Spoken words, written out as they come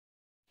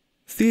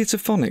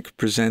Theatrephonic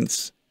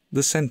presents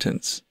The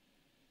Sentence.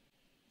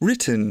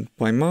 Written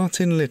by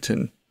Martin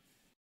Lytton.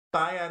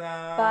 Why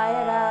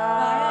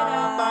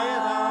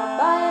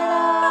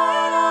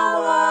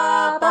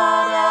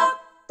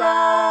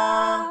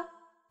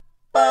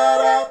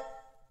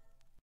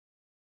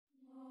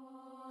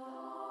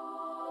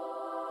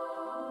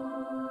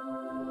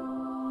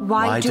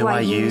do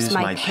I use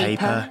my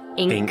paper,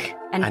 ink,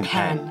 and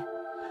pen,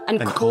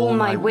 and call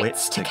my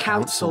wits to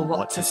counsel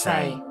what to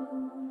say?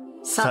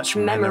 Such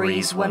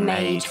memories were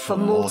made for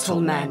mortal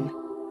men.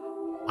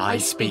 I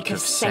speak of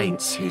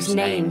saints whose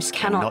names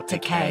cannot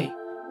decay.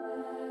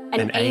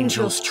 An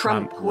angel's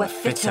trump were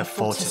fitter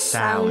for to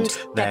sound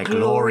their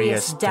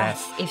glorious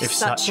death if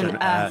such an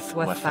earth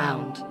were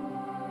found.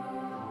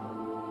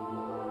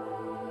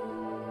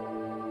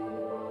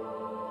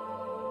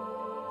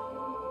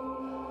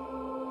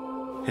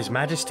 His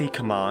Majesty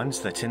commands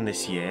that in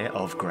this year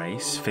of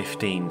grace,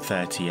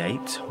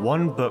 1538,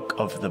 one book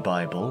of the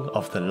Bible,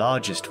 of the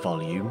largest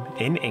volume,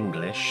 in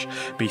English,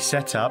 be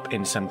set up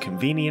in some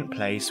convenient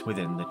place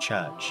within the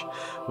church,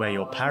 where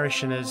your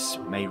parishioners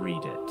may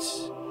read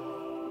it.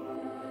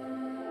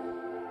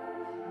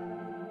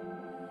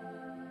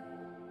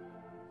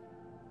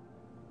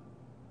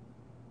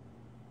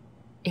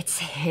 It's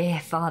here,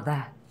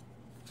 Father.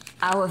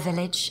 Our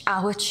village,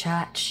 our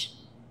church,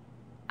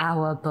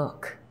 our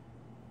book.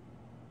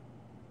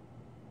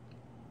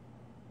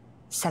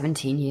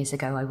 17 years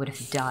ago, I would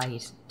have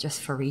died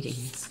just for reading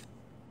this.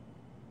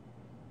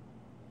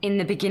 In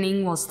the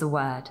beginning was the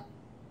Word,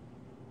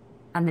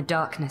 and the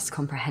darkness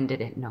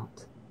comprehended it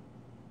not.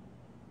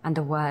 And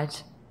the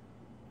Word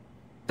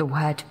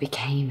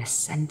became a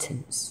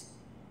sentence.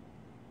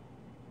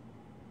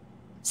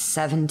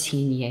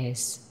 17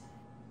 years.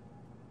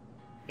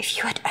 If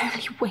you had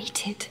only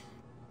waited.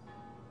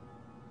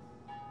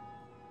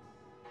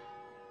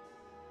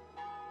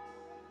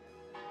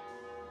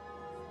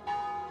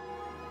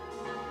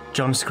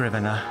 John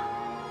Scrivener,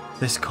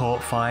 this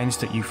court finds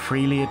that you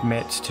freely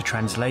admit to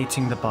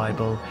translating the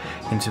Bible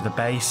into the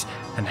base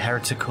and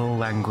heretical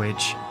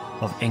language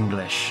of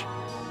English,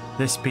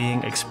 this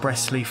being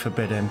expressly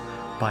forbidden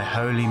by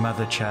Holy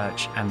Mother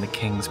Church and the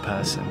King's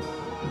person.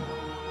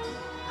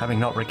 Having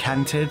not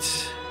recanted,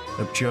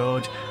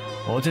 abjured,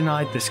 or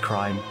denied this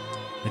crime,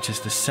 it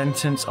is the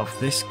sentence of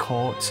this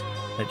court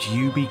that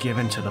you be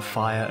given to the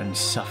fire and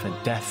suffer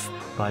death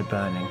by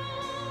burning.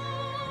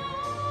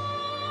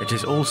 It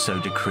is also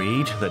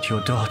decreed that your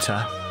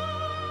daughter,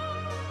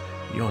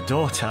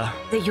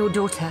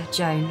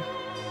 Joan,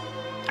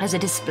 as a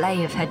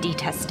display of her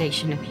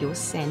detestation of your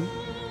sin,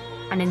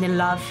 and in the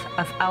love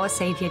of our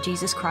Saviour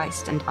Jesus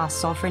Christ and our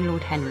Sovereign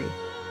Lord Henry,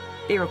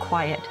 be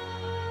required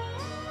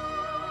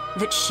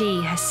that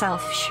she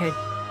herself should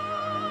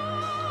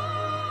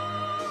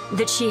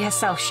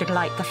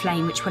light the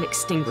flame which will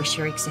extinguish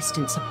your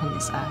existence upon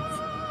this earth.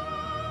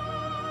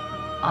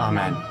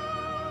 Amen.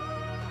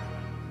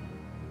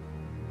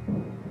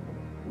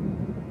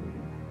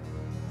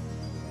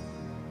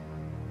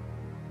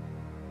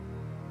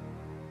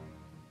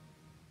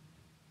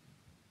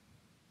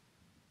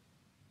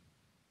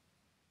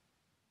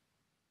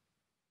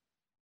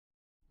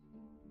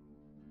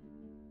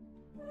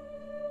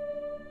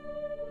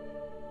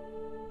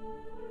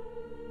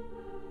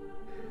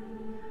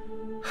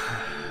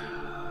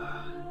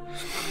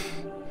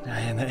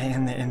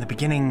 In the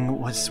beginning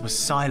was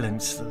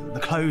silence, the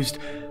closed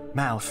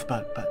mouth,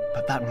 but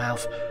that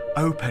mouth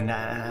opened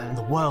and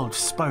the world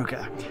spoke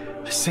a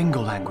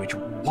single language,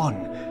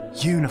 one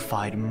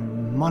unified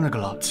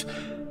monoglot,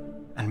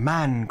 and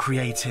man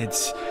created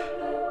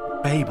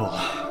Babel,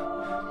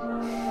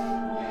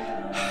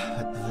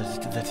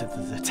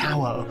 the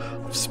tower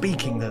of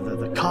speaking,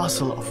 the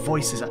castle of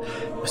voices, a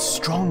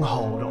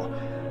stronghold,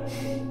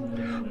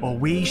 or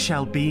we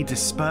shall be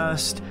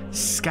dispersed,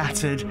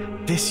 scattered,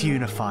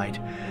 disunified,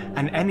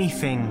 and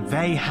anything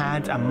they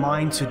had a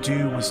mind to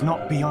do was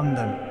not beyond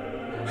them.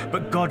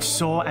 But God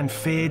saw and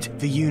feared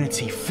the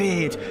unity,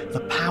 feared the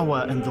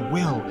power and the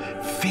will,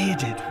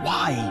 feared it.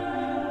 Why?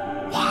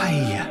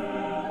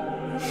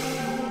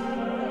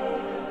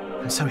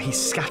 And so he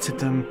scattered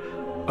them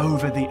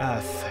over the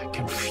earth,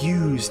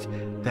 confused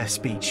their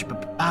speech,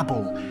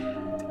 babble,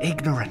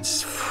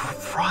 ignorance,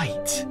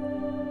 fright.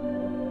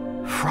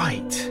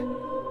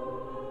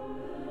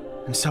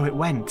 And so it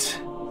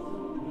went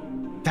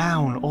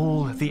down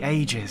all the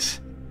ages.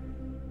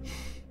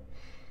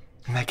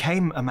 And there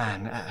came a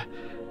man,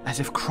 as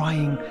if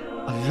crying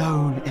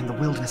alone in the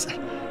wilderness,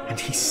 and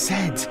he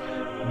said,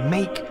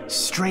 "Make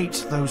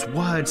straight those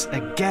words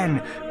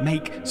again,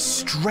 make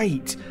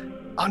straight,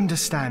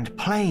 understand,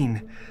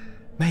 plain,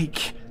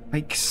 make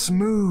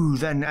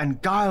smooth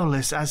and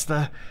guileless as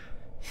the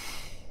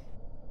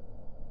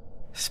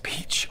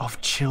speech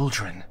of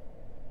children.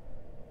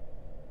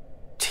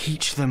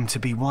 Teach them to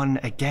be one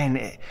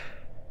again.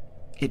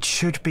 It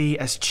should be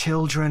as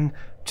children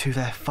to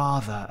their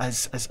father,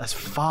 as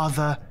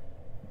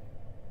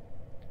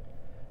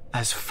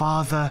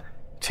father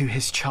to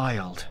his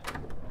child."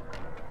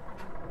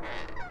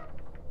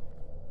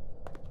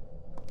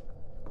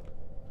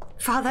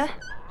 Father?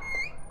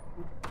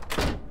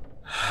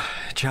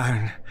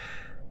 Joan,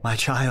 my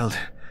child.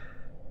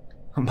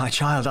 My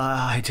child,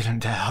 I didn't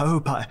dare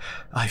hope.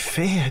 I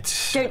feared.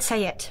 Don't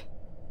say it.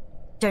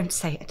 Don't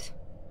say it.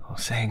 Well,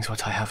 saying's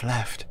what I have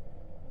left.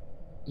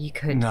 You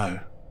could.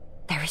 No.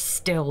 There is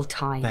still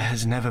time. There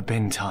has never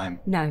been time.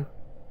 No.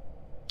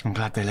 I'm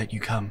glad they let you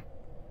come.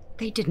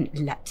 They didn't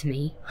let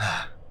me.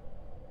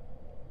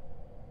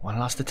 One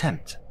last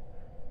attempt.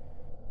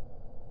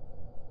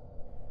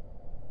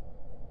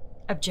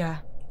 Abjure.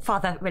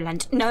 Father,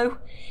 relent. No.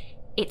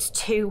 It's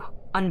too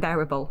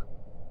unbearable.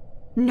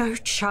 No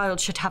child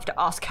should have to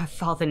ask her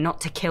father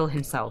not to kill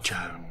himself.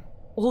 Joan.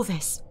 All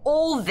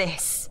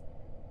this.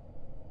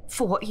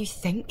 For what you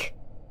think?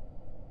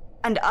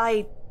 And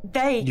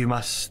they... You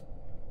must.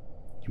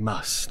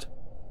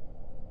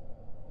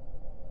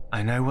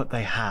 I know what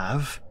they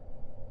have,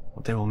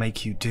 what they will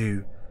make you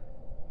do,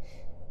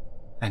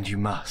 and you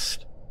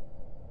must.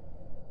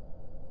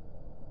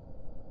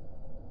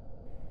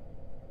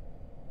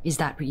 Is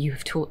that what you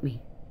have taught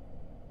me?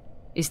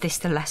 Is this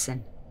the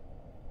lesson?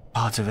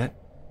 Part of it,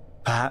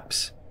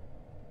 perhaps.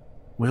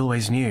 We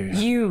always knew.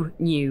 You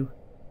knew.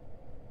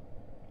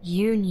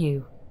 You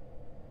knew.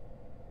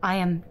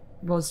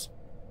 was...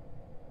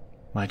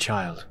 My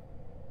child.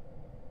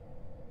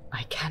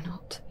 I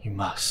cannot. You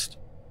must.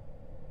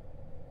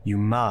 You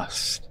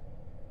must.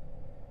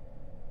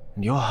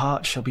 And your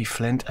heart shall be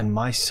flint, and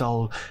my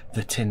soul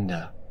the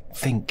tinder.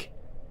 Think,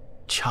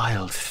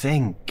 child,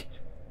 think.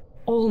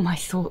 All my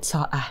thoughts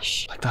are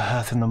ash. Like the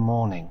hearth in the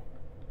morning.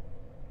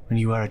 When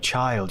you were a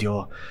child,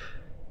 your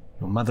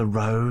mother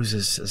rose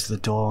as the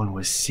dawn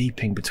was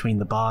seeping between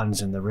the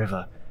barns and the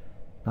river.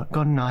 Not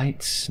gone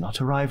nights, not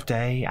arrived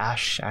day,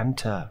 ash and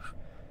turf,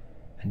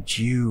 and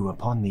dew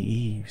upon the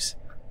eaves.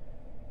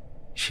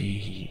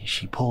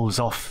 She pulls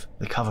off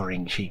the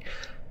covering, she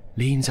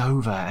leans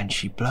over and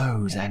she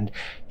blows, and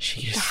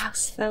she just... The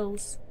house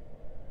fills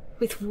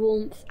with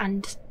warmth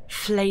and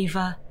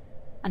flavour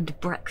and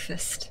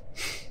breakfast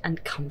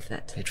and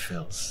comfort. It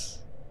fills.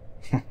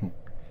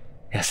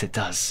 Yes, it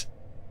does.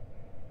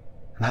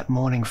 And that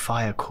morning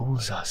fire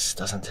calls us,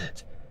 doesn't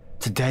it?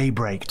 To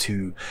daybreak,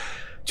 to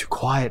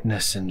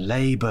quietness and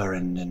labour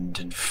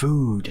and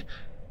food,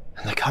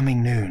 and the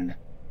coming noon,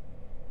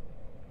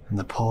 and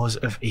the pause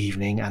of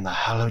evening and the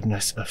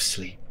hallowedness of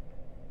sleep.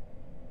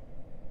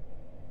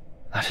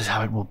 That is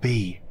how it will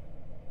be.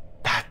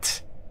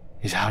 That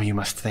is how you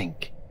must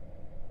think.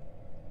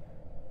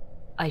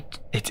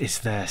 It is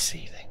their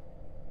seething.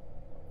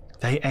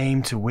 They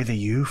aim to wither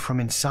you from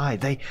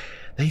inside.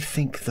 They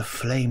think the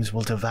flames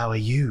will devour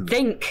you.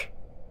 Think!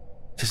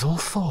 It is all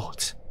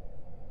thought.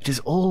 It is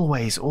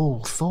always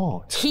all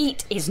thought.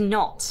 Heat is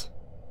not.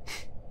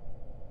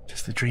 It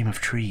is the dream of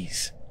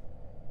trees.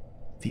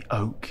 The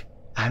oak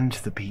and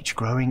the beech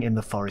growing in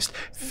the forest,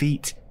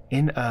 feet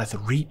in earth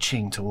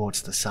reaching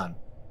towards the sun.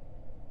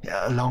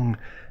 Along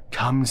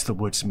comes the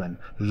woodsman,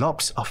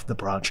 lops off the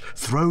branch,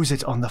 throws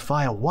it on the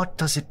fire. What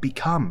does it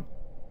become?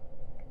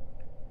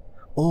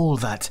 All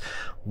that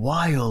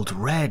wild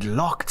red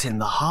locked in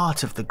the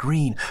heart of the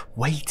green,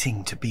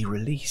 waiting to be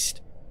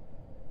released,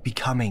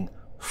 becoming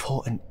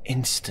for an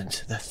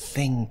instant the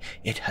thing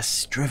it has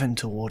striven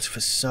towards for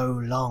so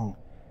long.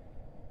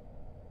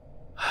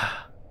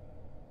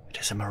 It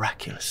is a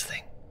miraculous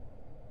thing.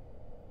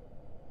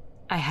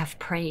 I have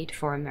prayed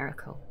for a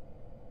miracle.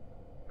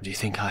 Do you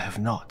think I have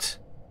not?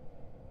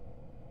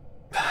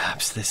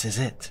 Perhaps this is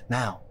it,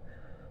 now.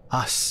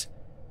 Us,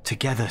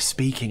 together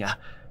speaking.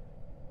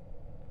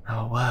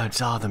 Our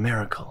words are the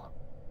miracle.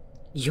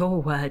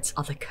 Your words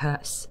are the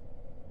curse.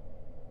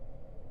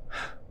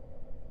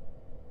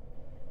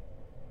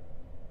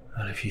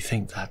 Well, if you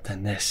think that,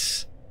 then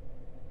this...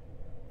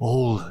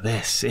 all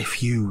this,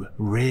 if you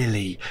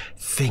really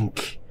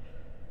think...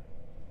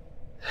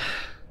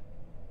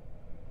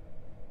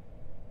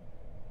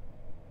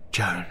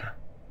 Joan...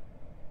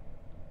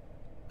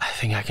 I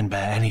think I can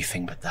bear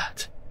anything but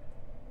that.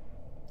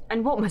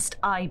 And what must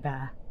I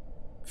bear?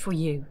 For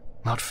you?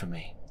 Not for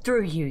me.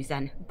 Through you,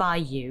 then. By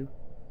you.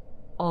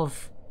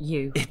 Of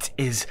you. It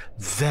is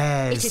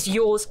theirs. It is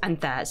yours and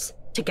theirs.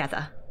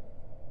 Together.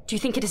 Do you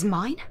think it is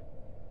mine?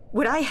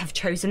 Would I have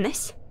chosen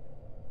this?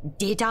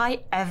 Did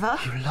I ever?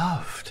 You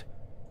loved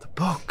the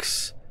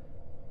books.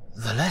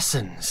 The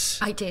lessons.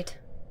 I did.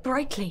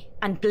 Brightly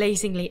and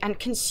blazingly and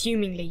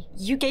consumingly.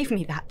 You gave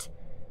me that.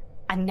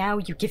 And now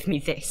you give me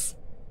this.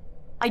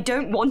 I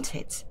don't want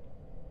it.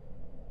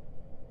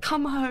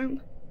 Come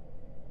home.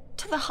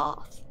 To the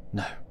hearth.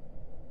 No.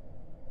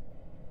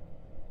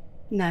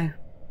 No.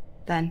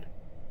 Then.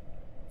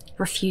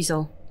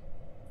 Refusal.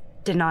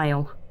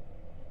 Denial.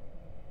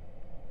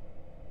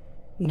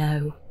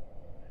 No.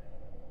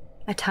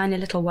 A tiny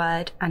little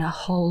word and a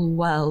whole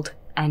world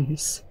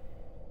ends.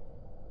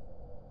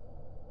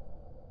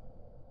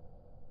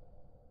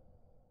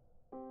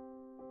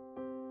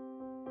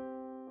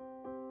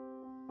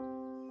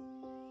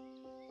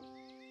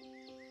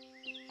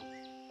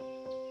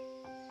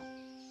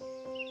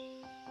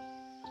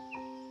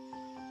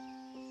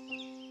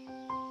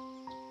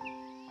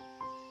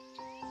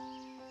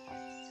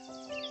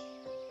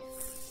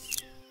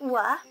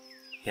 Were?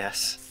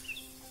 Yes.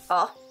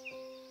 O.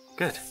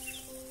 Good.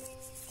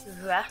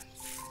 R.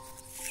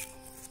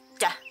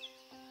 D.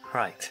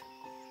 Right.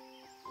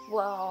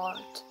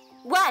 Word.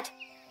 Word.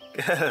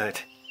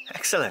 Good.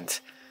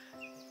 Excellent.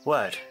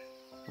 Word.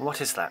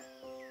 What is that?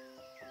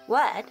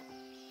 Word.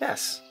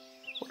 Yes.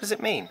 What does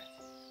it mean?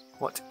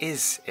 What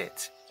is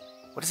it?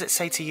 What does it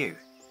say to you?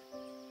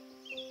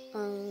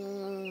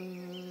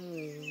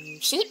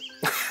 Sheep.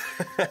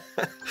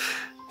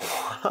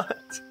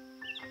 What?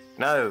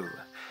 No.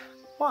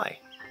 Why?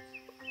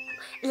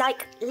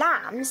 Like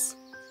lambs,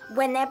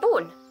 when they're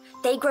born.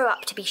 They grow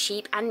up to be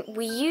sheep, and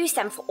we use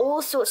them for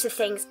all sorts of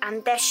things,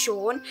 and they're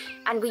shorn,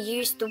 and we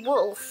use the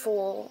wool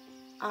for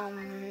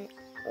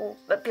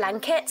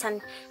blankets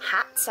and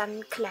hats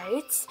and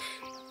clothes.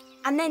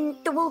 And then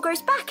the wool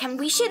grows back, and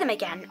we shear them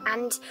again,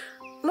 and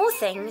more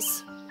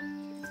things.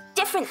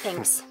 Different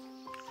things.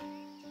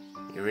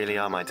 You really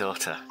are my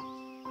daughter.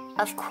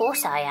 Of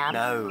course I am.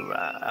 No,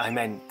 I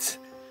meant...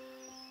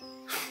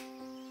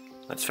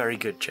 That's very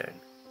good, Joan.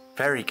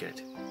 Very good.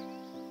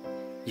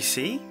 You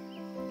see?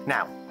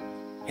 Now,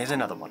 here's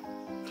another one.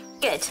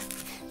 Good.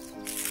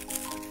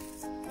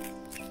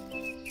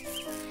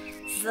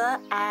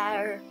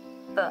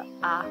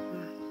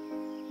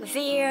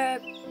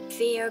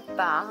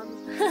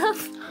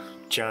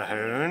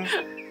 Joan.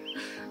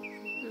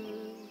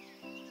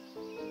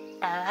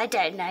 I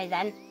don't know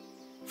then.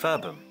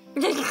 Verbum.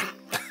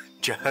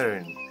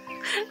 Joan.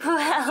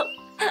 Well,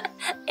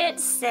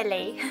 it's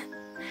silly.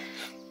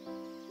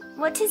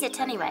 What is it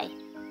anyway?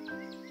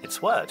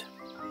 It's word.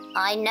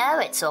 I know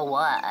it's a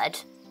word.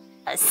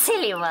 A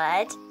silly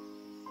word.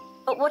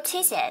 But what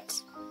is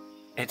it?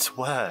 It's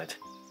word.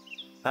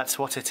 That's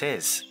what it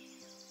is.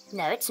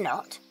 No, it's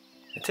not.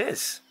 It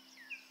is.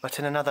 But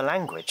in another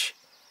language.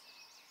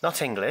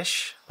 Not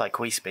English, like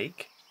we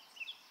speak.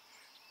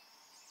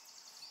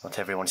 Not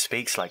everyone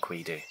speaks like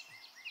we do.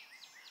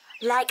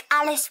 Like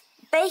Alice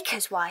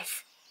Baker's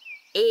wife.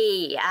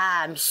 I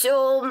am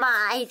so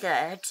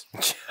mithered.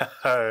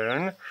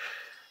 Joan?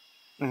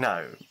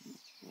 No.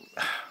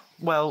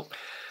 Well,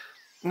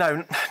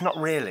 no, not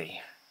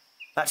really.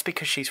 That's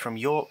because she's from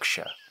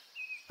Yorkshire.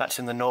 That's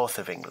in the north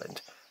of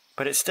England.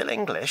 But it's still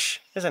English,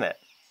 isn't it?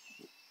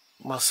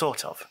 Well,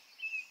 sort of.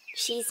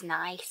 She's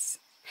nice.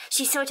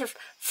 She's sort of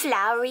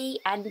floury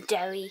and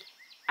doughy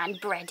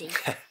and bready.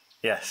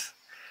 Yes,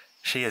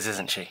 she is,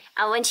 isn't she?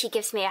 And when she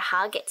gives me a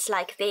hug, it's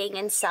like being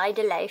inside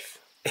a loaf.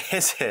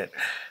 Is it?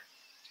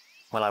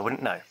 Well, I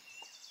wouldn't know.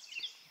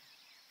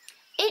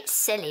 It's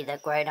silly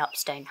that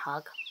grown-ups don't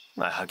hug.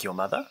 I hug your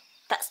mother.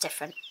 That's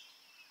different.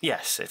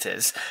 Yes, it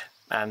is.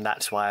 And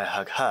that's why I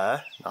hug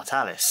her, not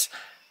Alice.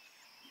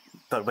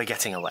 But we're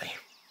getting away.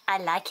 I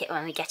like it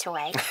when we get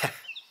away.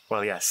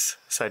 Well, yes,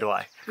 so do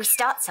I. We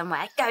start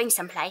somewhere, going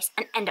someplace,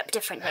 and end up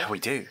differently. We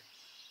do.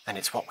 And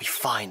it's what we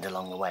find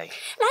along the way.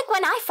 Like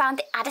when I found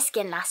the adder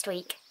skin last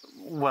week.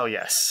 Well,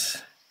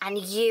 yes. And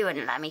you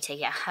wouldn't let me take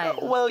it home.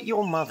 Well,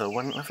 your mother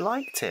wouldn't have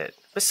liked it.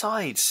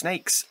 Besides,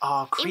 snakes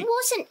are It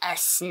wasn't a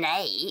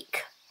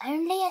snake.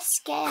 Only a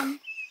skin.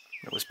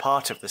 It was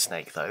part of the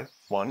snake, though,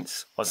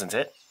 once, wasn't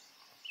it?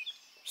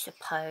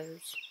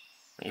 Suppose.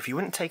 If you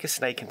wouldn't take a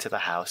snake into the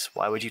house,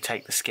 why would you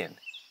take the skin?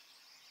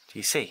 Do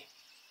you see?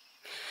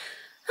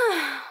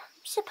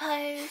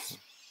 Suppose.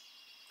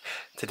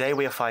 Today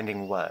we are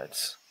finding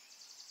words.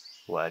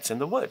 Words in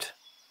the wood.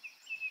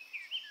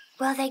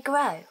 Will they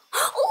grow?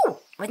 Oh,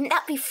 wouldn't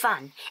that be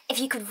fun? If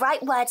you could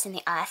write words in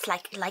the earth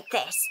like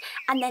this,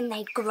 and then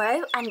they'd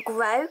grow, and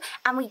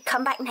we'd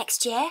come back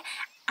next year,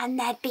 and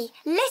there'd be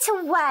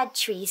little word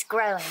trees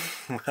growing.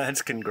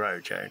 Words can grow,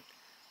 Joan.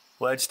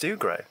 Words do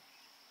grow.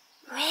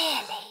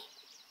 Really?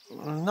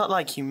 Not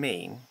like you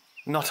mean.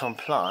 Not on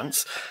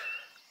plants,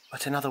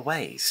 but in other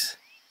ways.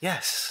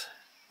 Yes,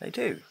 they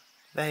do.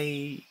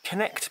 They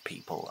connect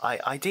people,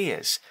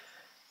 ideas.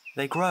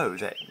 They grow.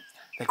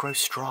 They grow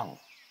strong.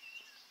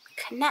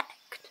 Connect.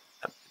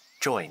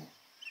 Join.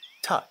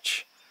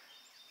 Touch.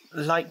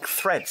 Like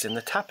threads in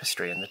the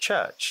tapestry in the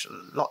church.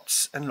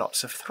 Lots and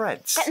lots of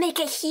threads. That make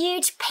a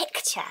huge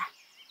picture.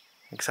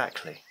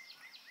 Exactly.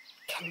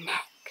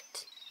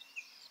 Connect.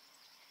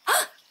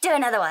 Do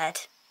another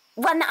word.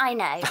 One that I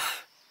know.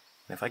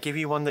 If I give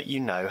you one that you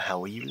know, how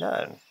will you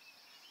learn?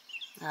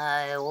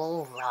 Oh,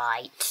 all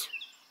right.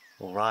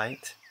 All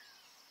right.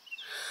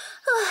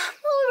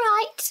 All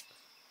right.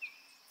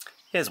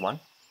 Here's one.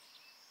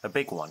 A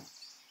big one.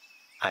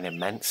 An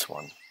immense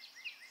one.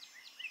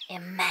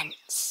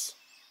 Immense.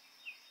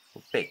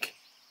 Big.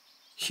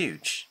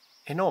 Huge.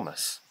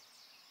 Enormous.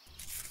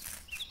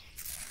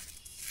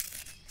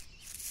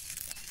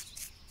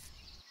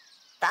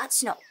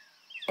 That's not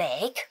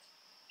big.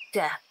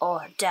 G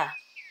or D.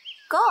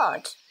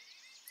 God.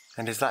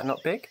 And is that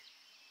not big?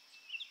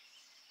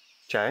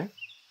 Joan?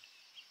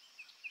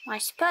 I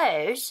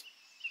suppose.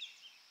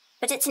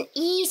 But it's an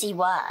easy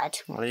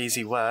word. Well,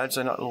 easy words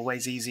are not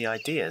always easy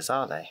ideas,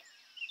 are they?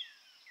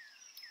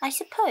 I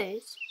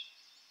suppose.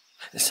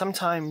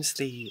 Sometimes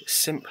the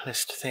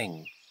simplest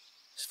thing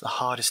is the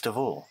hardest of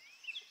all.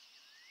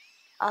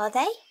 Are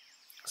they?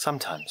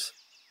 Sometimes.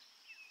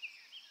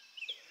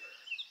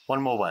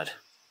 One more word.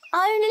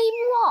 Only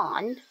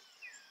one?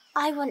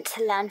 I want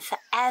to learn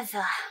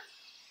forever.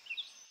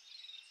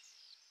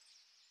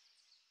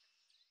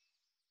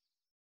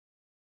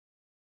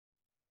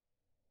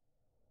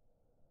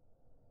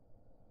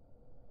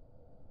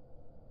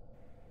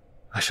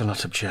 I shall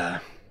not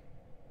abjure.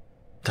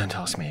 Don't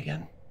ask me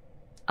again.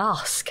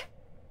 Ask.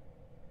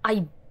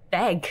 I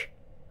beg.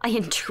 I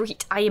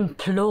entreat. I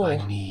implore.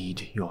 I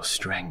need your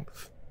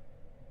strength,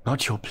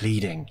 not your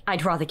pleading.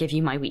 I'd rather give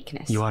you my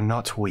weakness. You are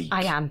not weak.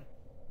 I am.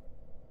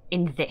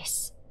 In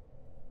this.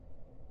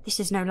 This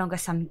is no longer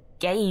some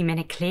game in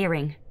a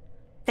clearing.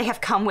 They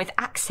have come with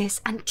axes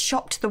and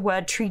chopped the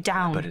word tree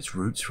down. But its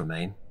roots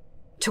remain.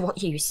 To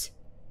what use?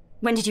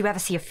 When did you ever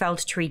see a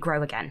felled tree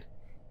grow again?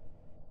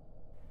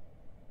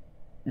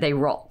 They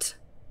rot.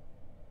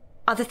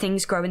 Other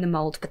things grow in the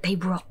mould, but they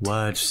rot.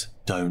 Words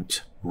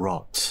don't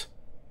rot.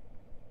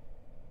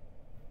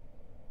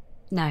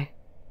 No.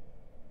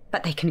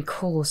 But they can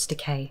cause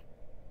decay.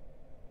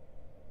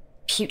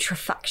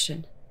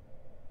 Putrefaction.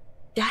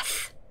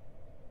 Death.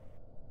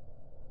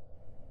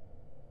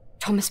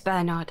 Thomas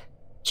Bernard,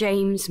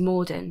 James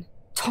Morden,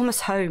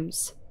 Thomas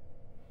Holmes.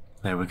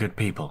 They were good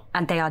people.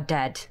 And they are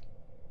dead.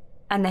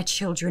 And their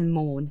children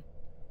mourn.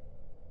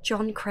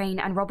 John Crane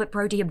and Robert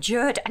Brodie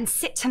abjured and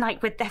sit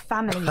tonight with their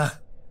families.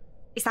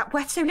 Is that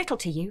worth so little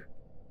to you?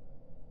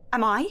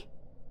 Am I?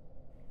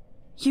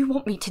 You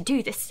want me to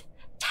do this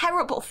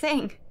terrible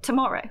thing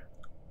tomorrow?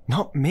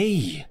 Not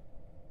me.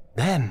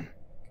 Them.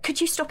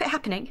 Could you stop it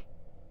happening?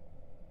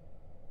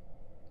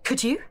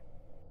 Could you?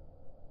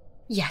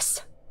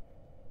 Yes.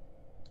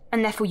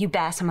 And therefore you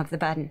bear some of the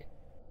burden.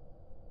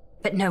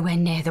 But nowhere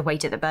near the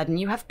weight of the burden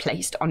you have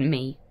placed on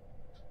me.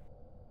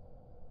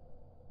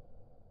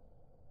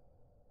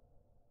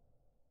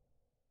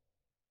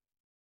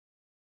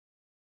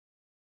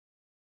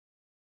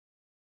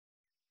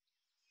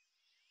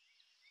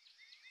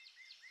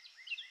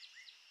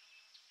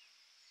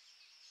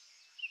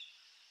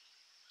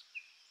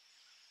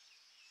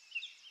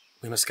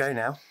 We must go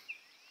now.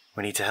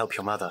 We need to help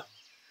your mother.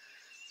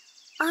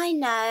 I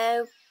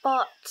know,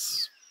 but...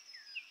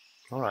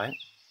 All right.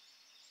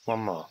 One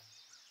more.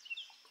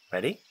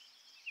 Ready?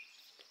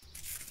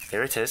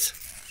 Here it is.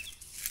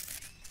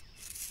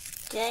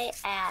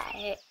 Deus.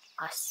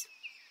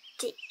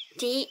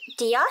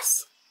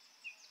 Deus?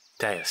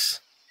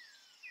 Deus.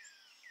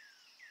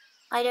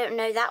 I don't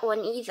know that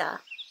one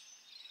either.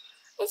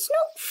 It's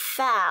not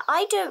fair.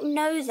 I don't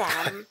know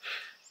them.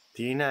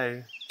 Do you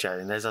know,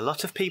 Joan, there's a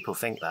lot of people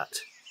think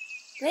that.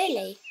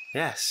 Really?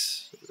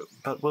 Yes,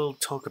 but we'll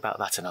talk about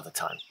that another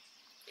time.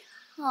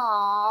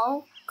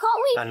 Oh,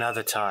 can't we...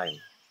 Another time.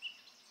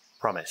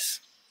 Promise.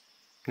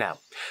 Now,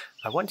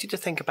 I want you to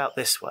think about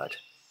this word,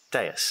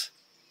 Deus.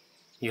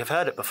 You have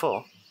heard it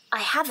before. I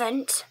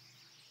haven't.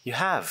 You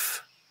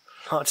have.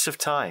 Lots of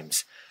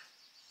times.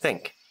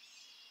 Think.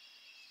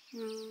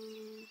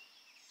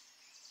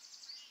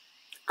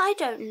 I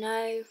don't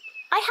know.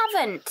 I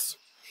haven't.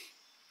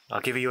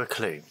 I'll give you a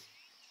clue.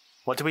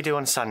 What do we do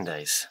on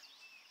Sundays?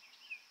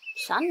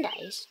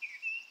 Sundays?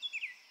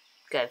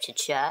 Go to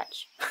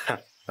church.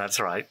 That's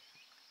right.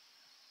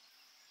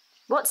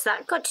 What's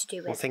that got to do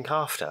with... Well, think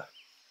after.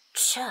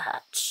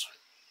 Church.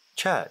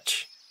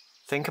 Church.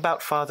 Think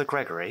about Father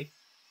Gregory,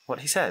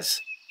 what he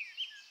says.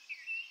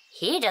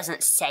 He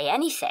doesn't say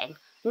anything.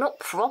 Not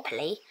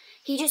properly.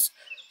 He just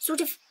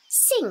sort of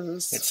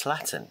sings. It's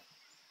Latin.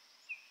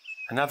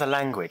 Another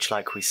language,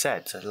 like we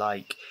said,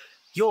 like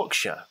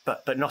Yorkshire,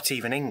 but not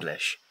even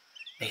English.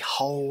 A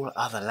whole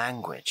other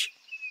language.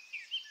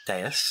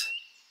 Deus,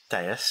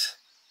 Deus,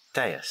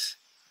 Deus.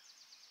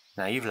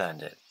 Now you've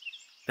learned it.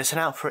 Listen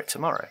out for it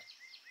tomorrow.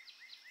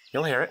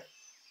 You'll hear it.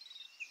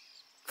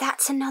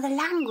 That's another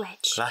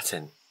language.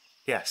 Latin,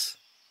 yes.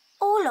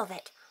 All of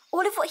it.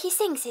 All of what he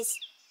sings is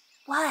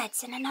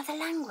words in another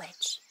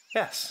language.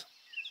 Yes.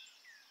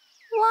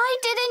 Why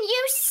didn't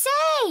you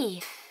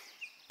say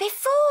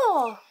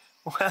before?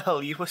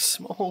 Well, you were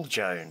small,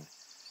 Joan.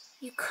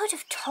 You could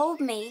have told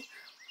me.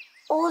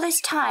 All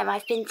this time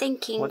I've been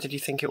thinking... What did you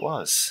think it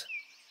was?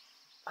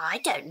 I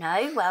don't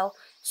know. Well,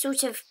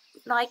 sort of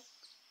like...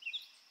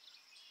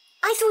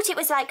 I thought it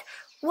was like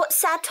what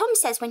Sad Tom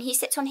says when he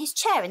sits on his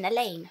chair in the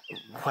lane.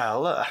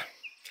 Well,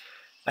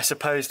 I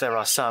suppose there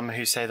are some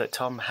who say that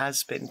Tom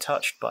has been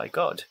touched by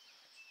God.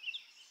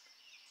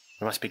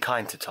 We must be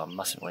kind to Tom,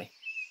 mustn't we?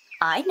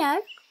 I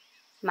know.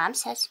 Mam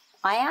says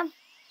I am.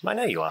 I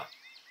know you are.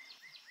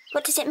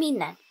 What does it mean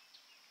then?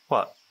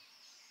 What?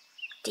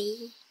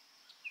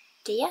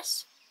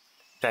 Deus?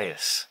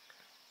 Deus.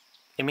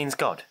 It means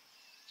God.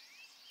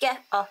 Yeah,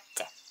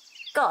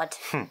 God.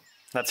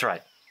 That's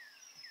right.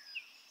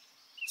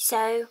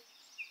 So,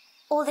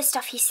 all the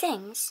stuff he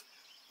sings,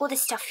 all the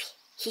stuff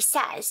he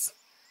says,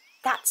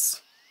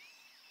 that's...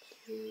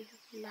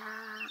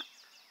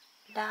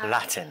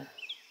 Latin.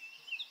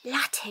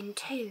 Latin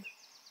too.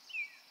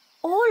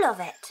 All of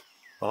it.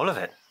 All of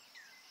it.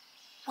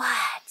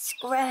 Words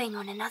growing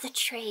on another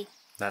tree.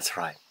 That's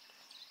right.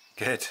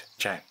 Good,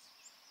 Joan.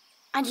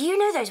 And you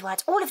know those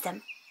words, all of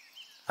them?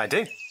 I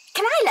do.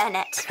 Can I learn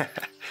it?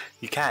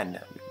 You can.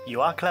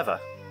 You are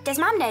clever. Does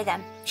Mum know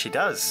them? She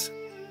does.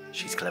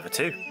 She's clever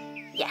too.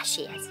 Yes,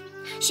 she is.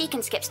 She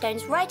can skip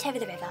stones right over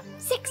the river.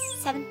 6,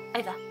 7,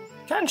 over.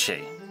 Can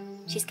she?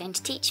 She's going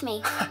to teach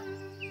me.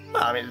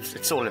 Well, I mean,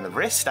 it's all in the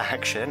wrist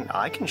action.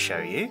 I can show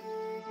you.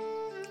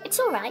 It's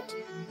all right.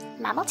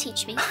 Mum will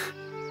teach me.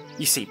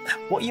 You see,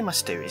 what you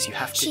must do is you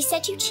have to... She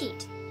said you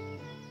cheat.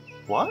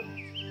 What?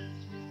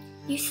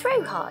 You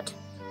throw hard.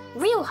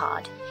 Real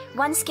hard.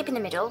 One skip in the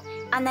middle,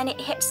 and then it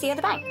hits the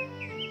other bank.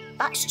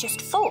 That's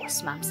just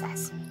force, Mum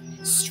says.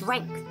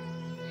 Strength.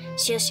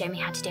 She'll show me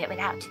how to do it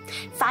without.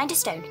 Find a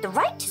stone, the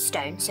right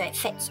stone, so it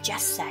fits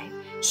just so.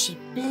 She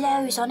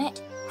blows on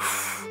it,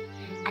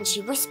 and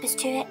she whispers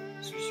to it,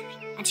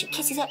 and she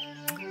kisses it,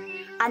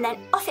 and then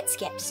off it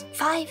skips.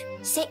 5,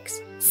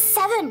 6,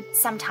 7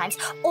 sometimes,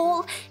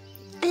 all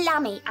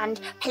lammy and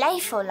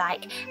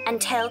playful-like,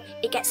 until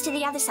it gets to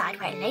the other side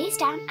where it lays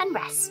down and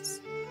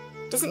rests.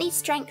 Doesn't need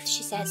strength,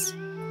 she says,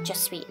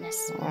 just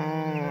sweetness.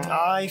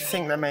 I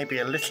think there may be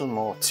a little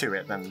more to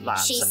it than that.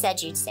 She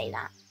said you'd say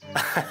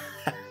that.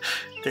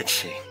 Did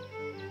she?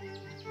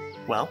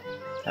 Well,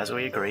 as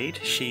we agreed,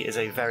 she is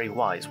a very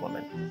wise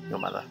woman, your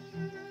mother.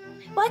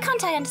 Why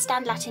can't I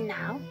understand Latin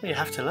now? Well, you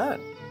have to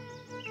learn.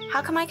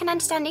 How come I can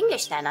understand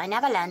English then? I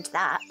never learned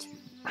that.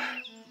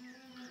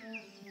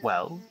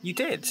 Well, you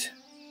did,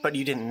 but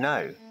you didn't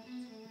know.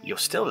 You're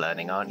still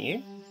learning, aren't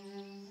you?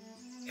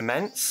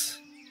 Immense?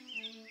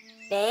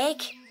 Big,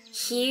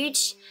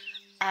 huge,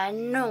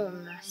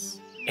 enormous.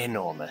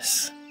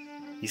 Enormous.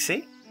 You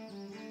see?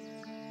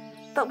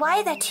 But why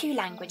are there 2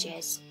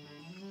 languages?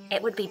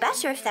 It would be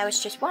better if there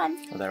was just one.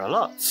 Well, there are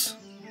lots.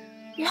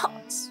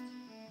 Lots?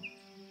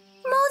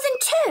 More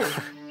than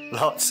 2?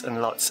 Lots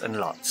and lots and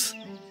lots.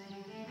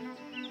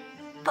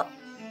 But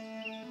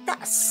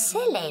that's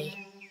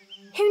silly.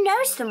 Who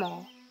knows them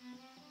all?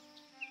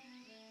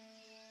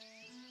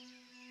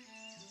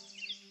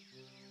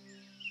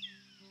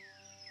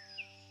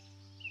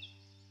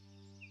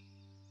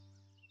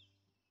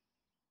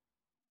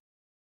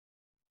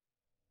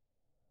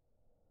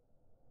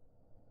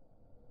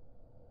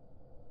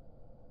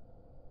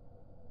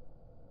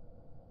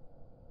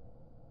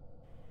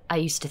 I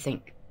used to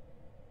think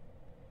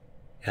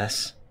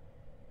Yes?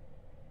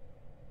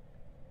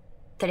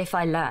 that if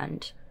I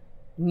learned,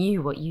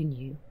 knew what you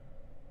knew,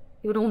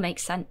 it would all make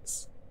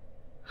sense.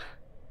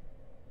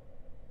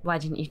 Why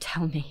didn't you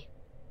tell me?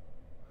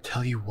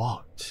 Tell you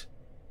what?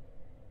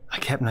 I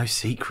kept no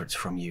secrets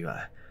from you.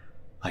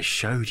 I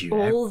showed you...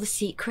 All the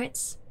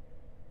secrets?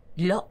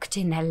 Locked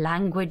in their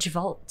language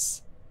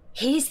vaults?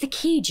 Here's the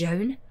key,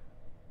 Joan.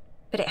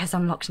 But it has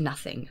unlocked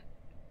nothing.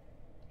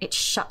 It's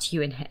shut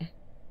you in here.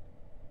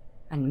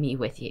 And me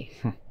with you.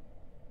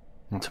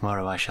 And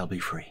tomorrow I shall be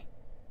free.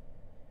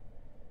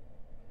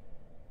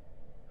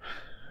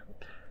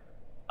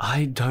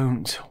 I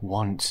don't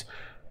want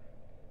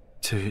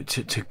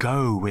to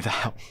go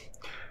without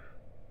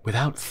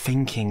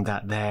thinking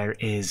that there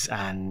is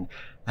an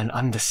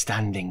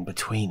understanding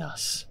between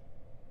us.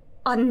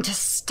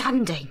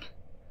 Understanding.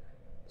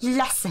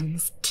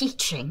 Lessons,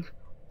 teaching,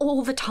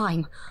 all the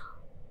time.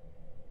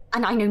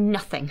 And I know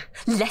nothing,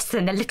 less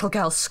than a little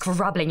girl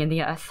scrubbling in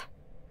the earth.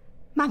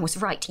 Man was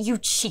right, you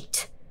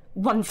cheat.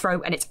 One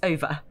throw and it's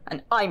over,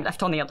 and I'm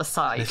left on the other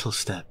side. Little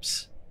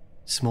steps,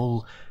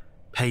 small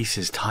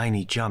paces,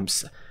 tiny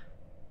jumps,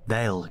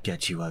 they'll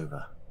get you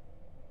over.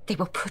 They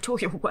will put all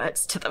your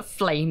words to the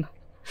flame.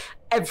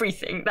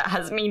 Everything that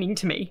has meaning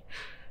to me.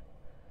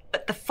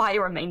 But the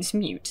fire remains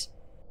mute.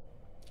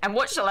 And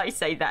what shall I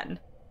say then?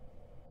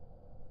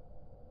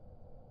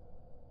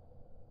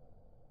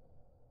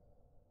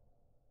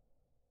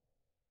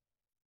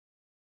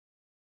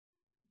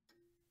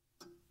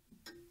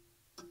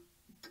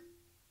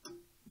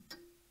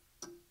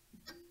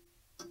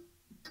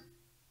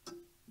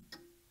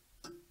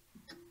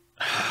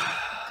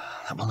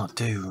 That will not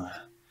do.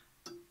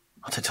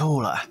 Not at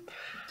all. I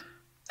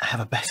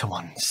have a better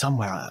one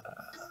somewhere.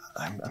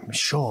 I'm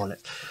sure.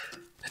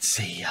 Let's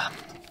see.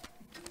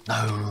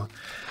 No.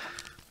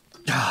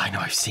 I know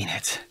I've seen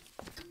it.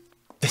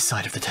 This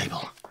side of the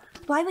table.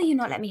 Why will you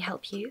not let me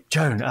help you?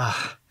 Joan,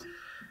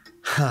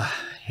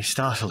 you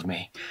startled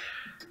me.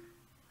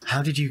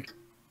 How did you...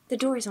 The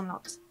door is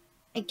unlocked.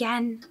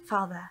 Again,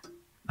 Father.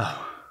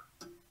 Oh.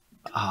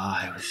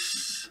 I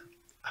was...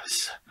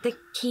 The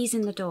key's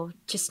in the door,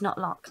 just not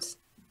locked.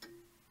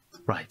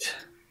 Right.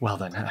 Well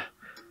then,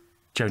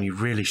 Joan, you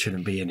really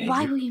shouldn't be in here.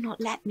 Why will you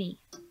not let me?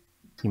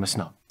 You must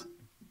not.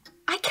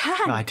 I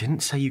can! No, I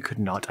didn't say you could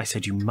not. I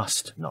said you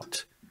must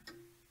not.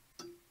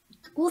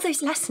 All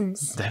those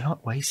lessons. They're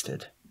not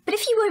wasted. But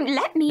if you won't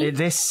let me...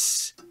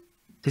 This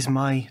is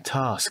my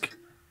task.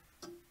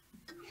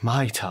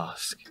 My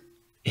task.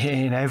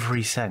 In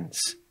every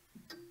sense.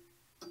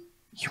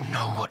 You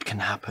know what can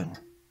happen.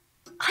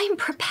 I'm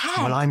prepared.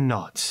 Well, I'm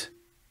not.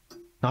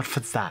 Not for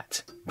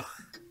that.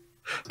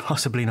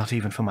 Possibly not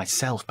even for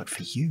myself, but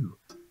for you.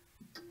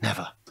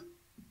 Never.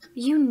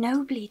 You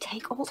nobly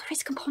take all the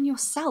risk upon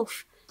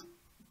yourself.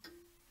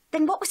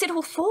 Then what was it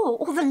all for?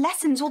 All the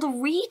lessons, all the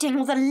reading,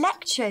 all the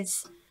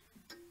lectures?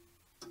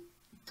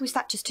 Was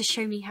that just to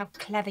show me how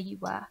clever you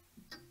were?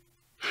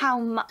 how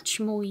much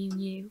more you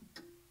knew.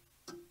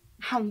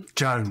 How...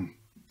 Joan.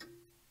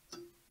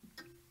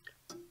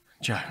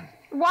 Joan.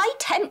 Why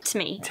tempt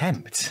me?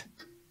 Tempt?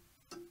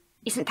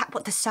 Isn't that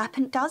what the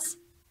serpent does?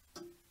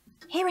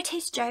 Here it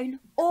is, Joan.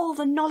 All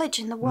the knowledge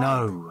in the world.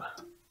 No.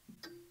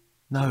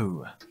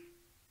 No.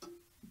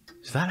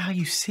 Is that how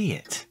you see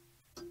it?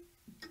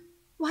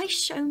 Why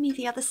show me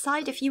the other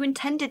side if you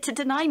intended to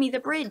deny me the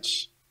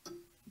bridge?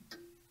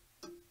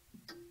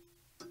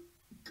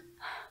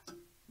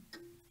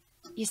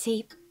 You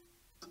see,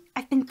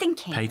 I've been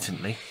thinking.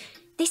 Patently.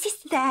 This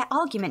is their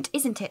argument,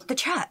 isn't it? The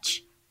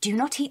church. Do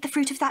not eat the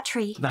fruit of that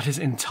tree. That is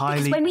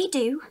entirely... Because when we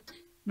do,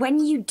 when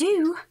you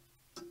do,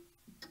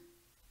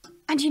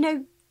 and you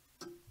know,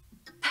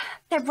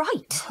 they're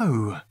right.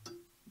 No.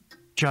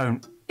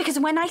 Joan... Because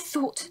when I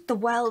thought the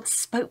world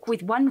spoke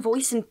with one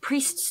voice and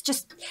priests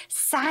just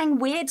sang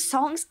weird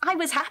songs, I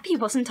was happy,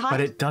 wasn't I?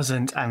 But it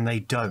doesn't, and they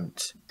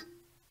don't.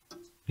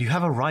 You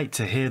have a right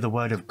to hear the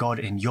word of God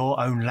in your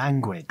own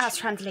language. As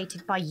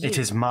translated by you. It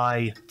is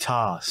my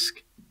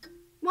task.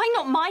 Why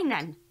not mine,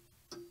 then?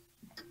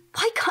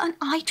 Why can't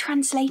I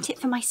translate it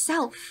for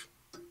myself?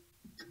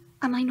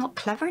 Am I not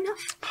clever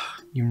enough?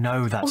 You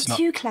know that's not... Or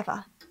too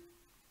clever?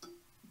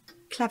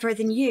 Cleverer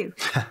than you?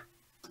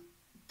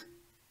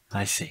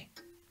 I see.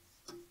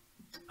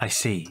 I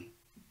see.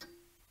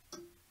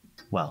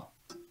 Well,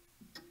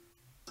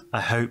 I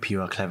hope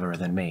you are cleverer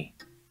than me.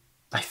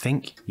 I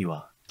think you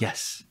are.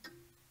 Yes,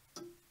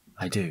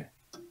 I do.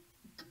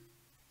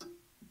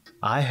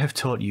 I have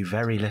taught you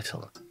very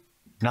little.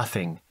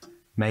 Nothing,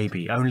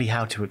 maybe, only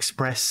how to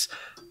express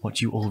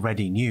what you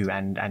already knew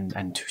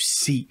and to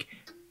seek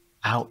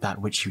out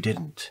that which you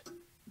didn't.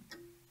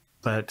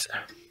 But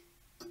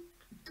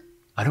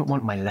I don't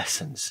want my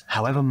lessons,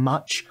 however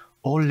much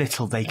or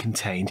little they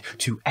contained,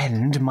 to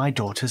end my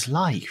daughter's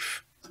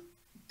life.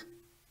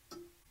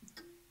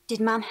 Did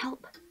Mam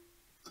help?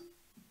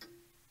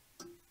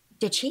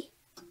 Did she?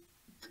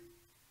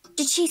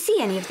 Did she see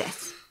any of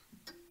this?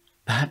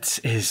 That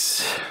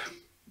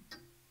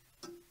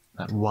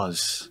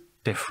was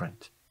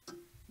different.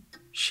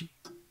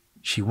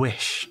 She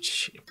wished,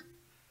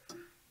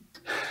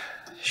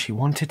 she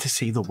wanted to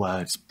see the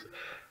words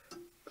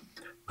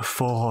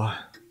before...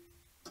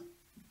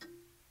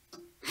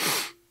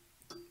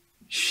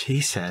 She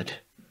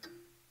said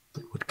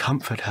it would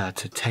comfort her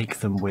to take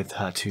them with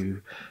her,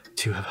 to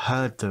have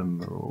heard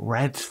them,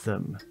 read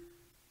them,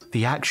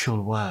 the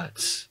actual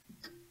words.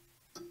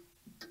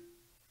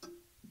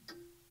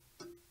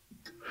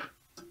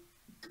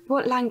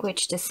 What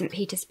language does St.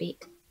 Peter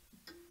speak?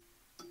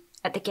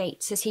 At the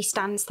gates as he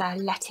stands there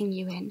letting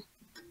you in?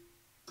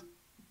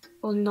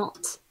 Or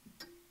not?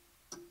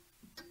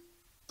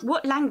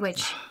 What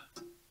language?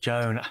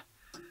 Joan,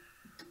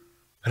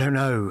 I don't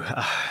know.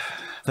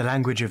 The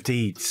language of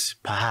deeds,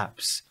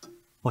 perhaps.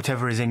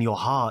 Whatever is in your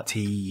heart,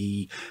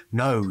 he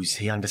knows,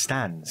 he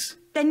understands.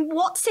 Then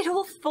what's it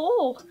all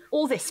for?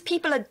 All this,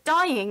 people are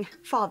dying,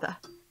 Father.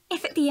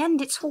 If at the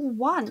end it's all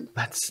one.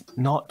 That's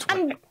not...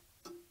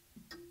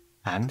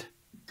 And?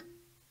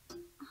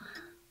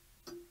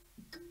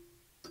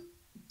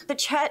 The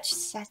church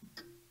says...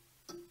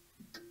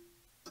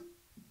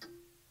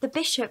 The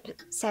bishop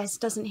says,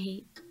 doesn't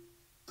he,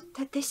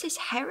 that this is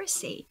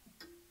heresy.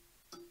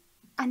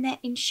 And that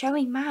in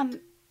showing Mam,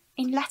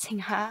 in letting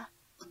her,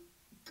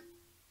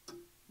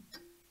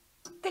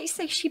 they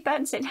say she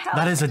burns in hell.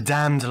 That is a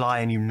damned lie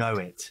and you know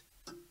it.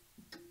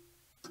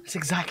 That's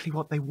exactly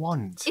what they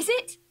want. Is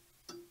it?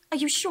 Are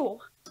you sure?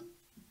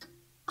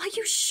 Are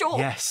you sure?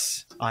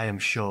 Yes, I am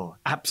sure.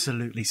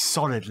 Absolutely,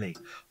 solidly.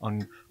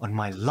 On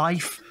my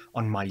life,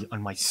 on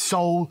my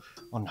soul,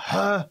 on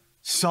her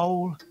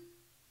soul.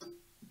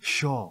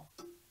 Sure.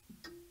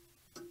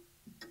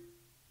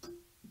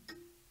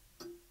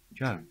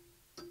 Joan.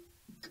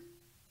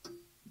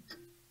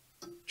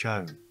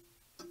 Joan.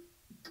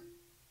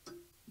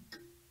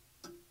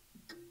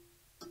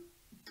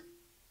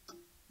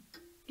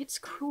 It's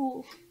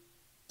cruel.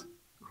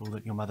 Cruel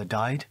that your mother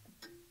died?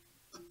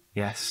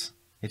 Yes,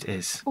 it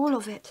is. All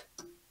of it.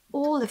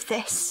 All of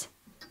this.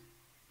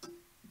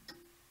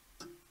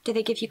 Do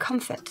they give you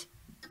comfort?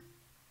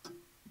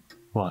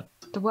 What?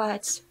 The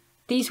words.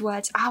 These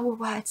words, our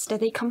words, do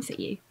they comfort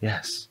you?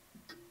 Yes,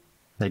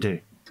 they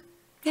do.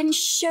 Then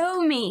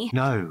show me.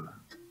 No,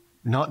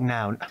 not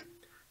now.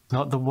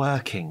 Not the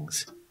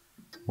workings.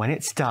 When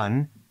it's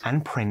done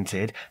and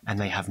printed and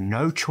they have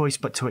no choice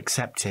but to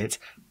accept it,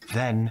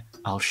 then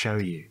I'll show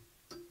you.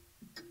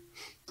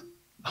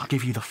 I'll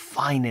give you the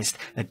finest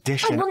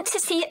edition. I want to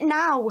see it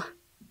now.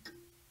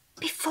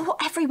 Before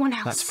everyone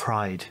else. That's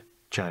pride,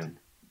 Joan,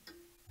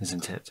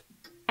 isn't it?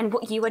 And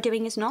what you are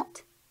doing is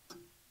not?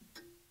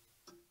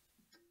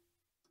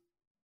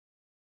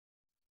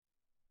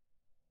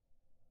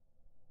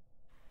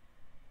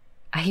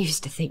 I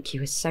used to think you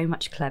were so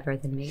much cleverer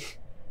than me.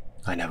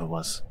 I never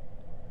was.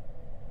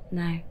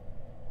 No.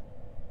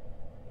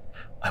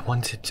 I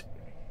wanted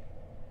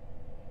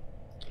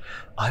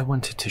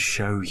to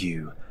show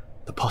you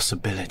the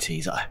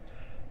possibilities.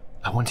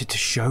 I wanted to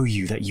show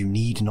you that you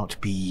need not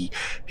be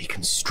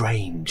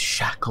constrained,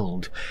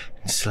 shackled,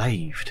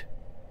 enslaved.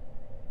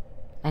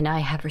 And I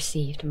have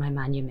received my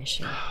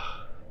manumission.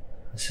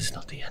 This is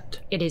not the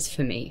end. It is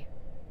for me.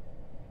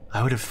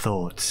 I would have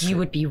thought... You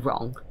would be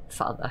wrong,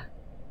 Father.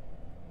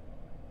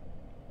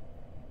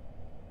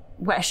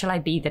 Where shall I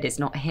be that is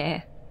not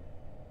here?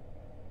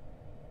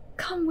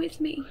 Come with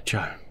me.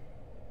 Joan.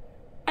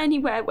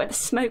 Anywhere where the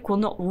smoke will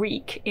not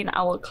reek in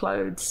our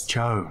clothes.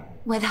 Joan.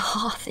 Where the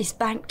hearth is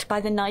banked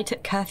by the night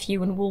at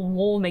curfew and will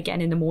warm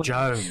again in the morning.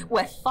 Joan.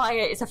 Where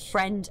fire is a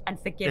friend and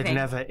forgiving. It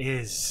never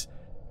is.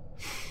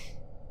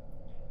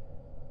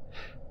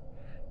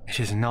 It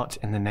is not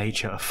in the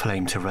nature of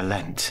flame to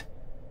relent.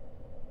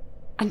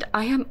 And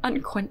I am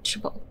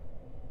unquenchable.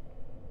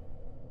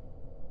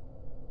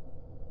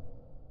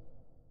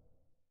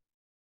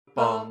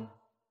 Bum,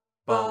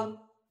 bum.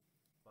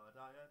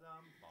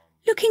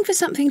 Looking for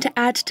something to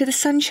add to the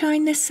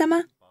sunshine this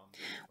summer?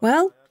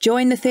 Well,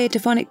 join the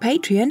Theatrephonic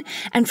Patreon,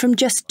 and from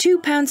just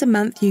 £2 a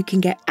month you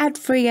can get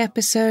ad-free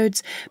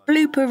episodes,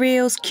 blooper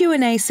reels,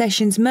 Q&A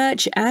sessions,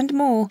 merch and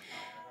more.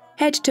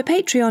 Head to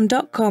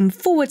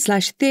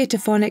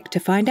patreon.com/Theatrephonic to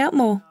find out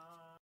more.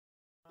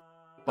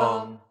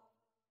 Bum,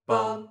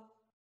 bum.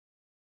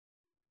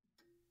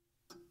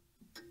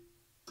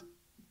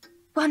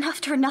 One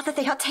after another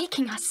they are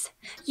taking us.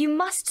 You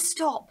must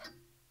stop.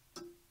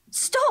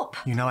 Stop!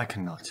 You know I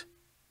cannot.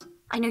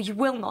 I know you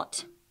will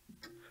not.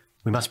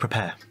 We must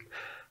prepare.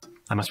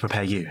 I must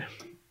prepare you.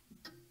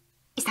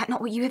 Is that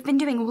not what you have been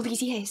doing all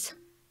these years?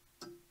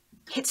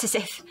 It's as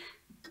if...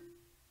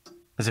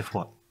 As if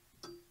what,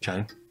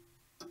 Joan?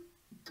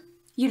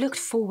 You looked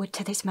forward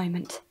to this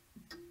moment.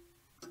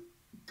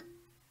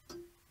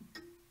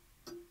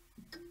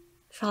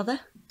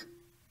 Father?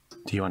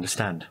 Do you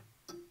understand?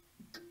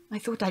 I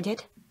thought I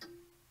did.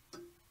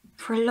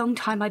 For a long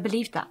time I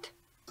believed that.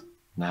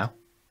 Now?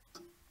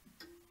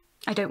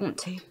 I don't want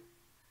to.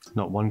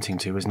 Not wanting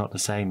to is not the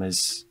same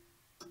as...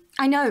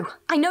 I know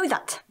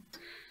that.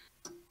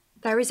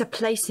 There is a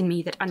place in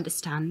me that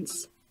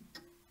understands.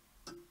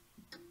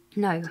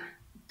 No,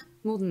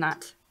 more than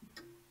that.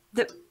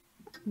 That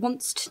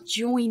wants to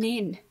join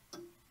in,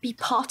 be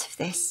part of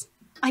this.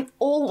 I've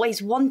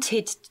always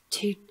wanted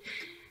to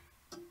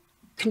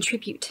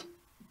contribute.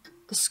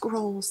 The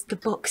scrolls, the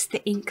books,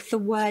 the ink, the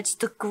words,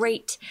 the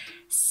great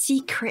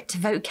secret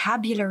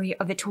vocabulary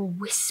of it all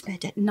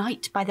whispered at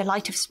night by the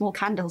light of small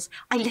candles.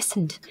 I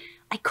listened,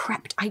 I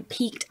crept, I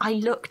peeked, I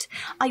looked.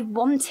 I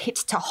wanted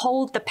to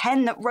hold the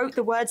pen that wrote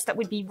the words that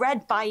would be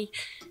read by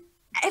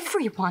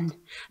everyone,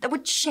 that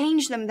would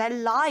change them, their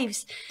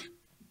lives,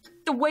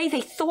 the way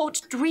they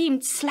thought,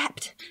 dreamed,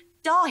 slept,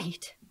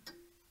 died.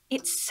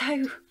 It's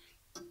so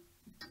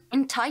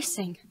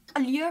enticing,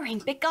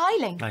 alluring,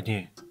 beguiling. I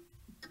knew.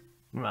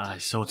 I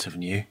sort of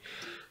knew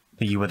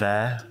that you were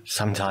there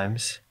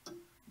sometimes.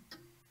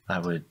 I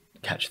would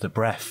catch the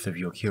breath of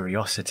your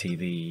curiosity,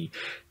 the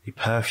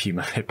perfume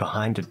of it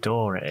behind a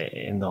door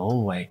in the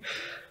hallway.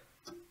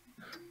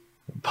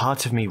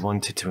 Part of me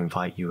wanted to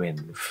invite you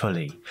in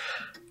fully,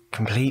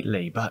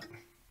 completely, but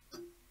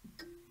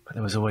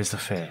there was always the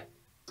fear.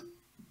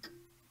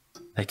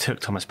 They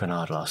took Thomas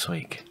Bernard last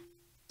week.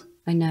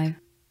 I know.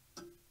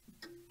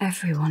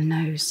 Everyone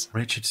knows.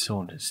 Richard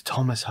Saunders,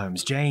 Thomas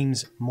Holmes,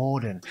 James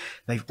Morden,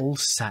 they've all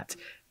sat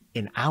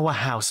in our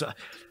house.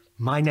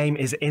 My name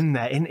is in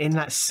there, in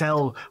that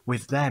cell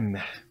with them.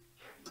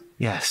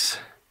 Yes.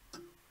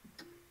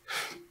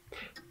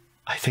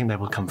 I think they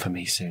will come for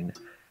me soon,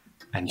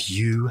 and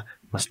you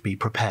must be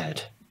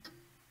prepared.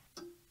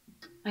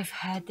 I've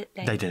heard that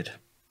They did.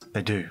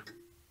 They do.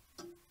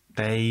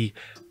 They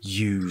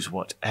use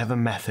whatever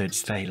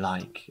methods they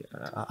like.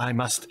 I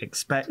must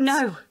expect...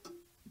 No!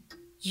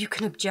 You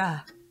can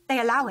abjure. They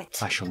allow it.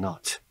 I shall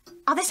not.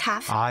 Others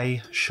have.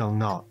 I shall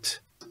not.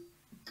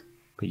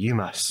 But you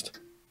must.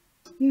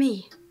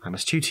 Me. I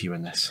must tutor you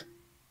in this.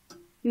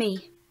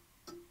 Me.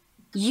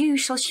 You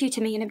shall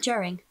tutor me in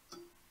abjuring.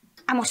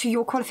 And what are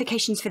your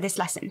qualifications for this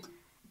lesson?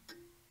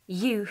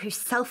 You who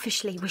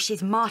selfishly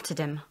wishes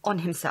martyrdom on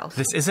himself.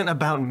 This isn't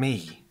about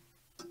me.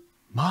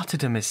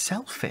 Martyrdom is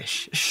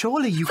selfish.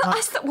 Surely you can't... can't... For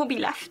us that will be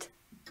left.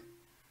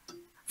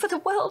 For the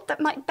world that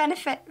might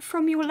benefit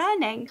from your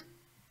learning.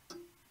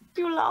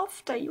 Your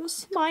laughter, your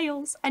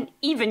smiles, and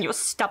even your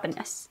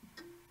stubbornness.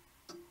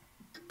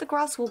 The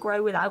grass will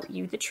grow without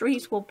you, the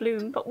trees will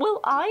bloom, but will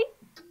I?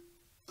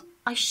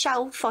 I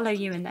shall follow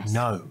you in this.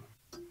 No,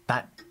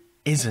 that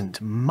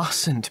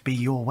mustn't be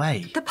your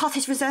way. The path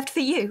is reserved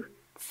for you,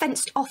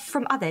 fenced off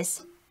from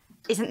others.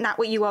 Isn't that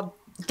what you are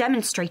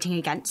demonstrating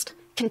against?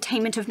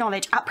 Containment of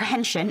knowledge,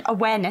 apprehension,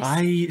 awareness.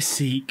 I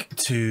seek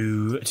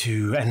to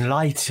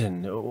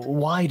enlighten,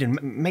 widen,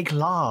 make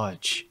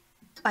large.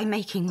 By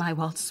making my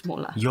world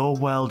smaller. Your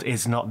world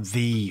is not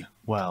the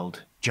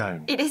world,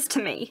 Joan. It is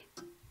to me.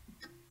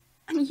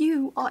 And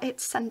you are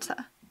its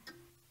centre.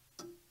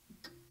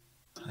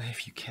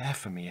 If you care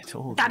for me at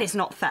all... That is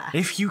not fair.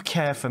 If you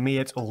care for me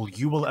at all,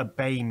 you will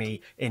obey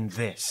me in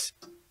this.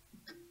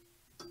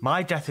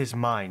 My death is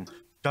mine.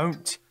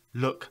 Don't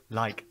look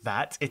like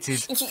that. It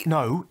is...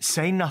 No,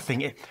 say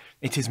nothing.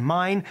 It is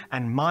mine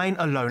and mine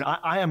alone.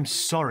 I am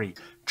sorry,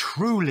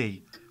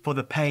 truly, for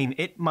the pain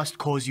it must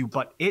cause you,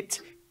 but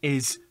it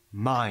is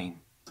mine.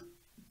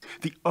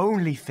 The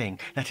only thing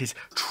that is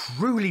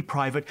truly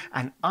private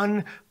and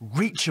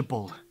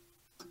unreachable.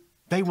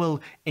 They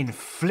will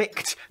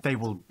inflict, they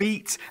will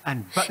beat,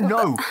 but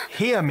no,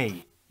 hear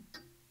me.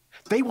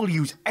 They will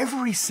use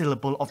every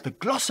syllable of the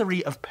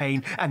glossary of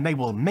pain, and they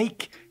will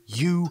make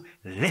you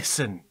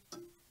listen.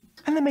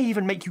 And they may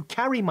even make you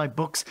carry my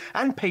books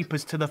and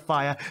papers to the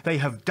fire. They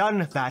have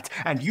done that,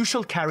 and you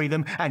shall carry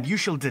them, and you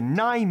shall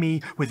deny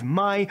me with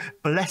my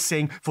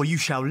blessing, for you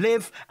shall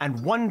live,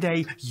 and one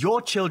day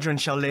your children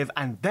shall live,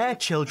 and their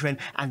children,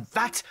 and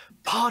that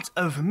part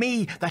of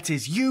me that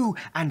is you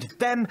and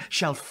them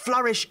shall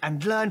flourish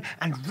and learn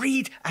and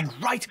read and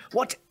write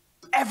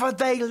whatever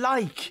they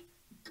like.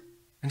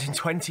 And in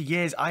 20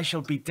 years I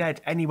shall be dead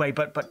anyway,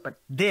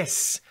 but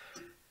this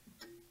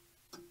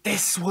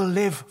will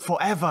live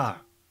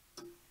forever.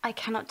 I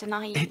cannot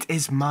deny you. It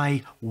is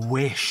my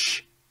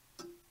wish,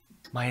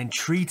 my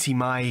entreaty,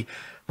 my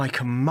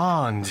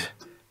command.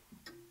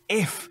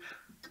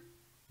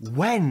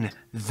 When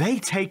they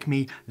take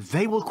me,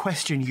 they will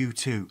question you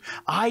too.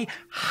 I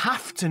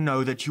have to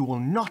know that you will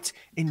not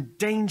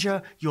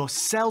endanger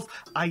yourself.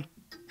 I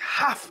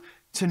have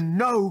to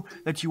know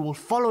that you will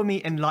follow me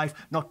in life,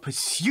 not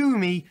pursue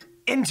me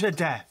into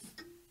death.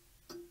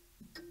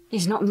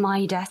 Is not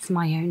my death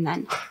my own,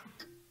 then?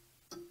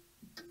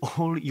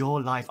 All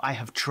your life I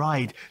have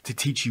tried to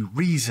teach you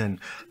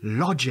reason,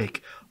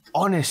 logic,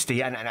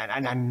 honesty,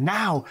 and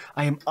now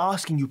I am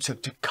asking you to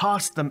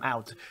cast them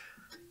out.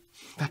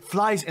 That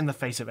flies in the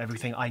face of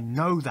everything. I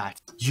know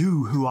that.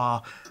 You who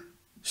are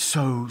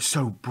so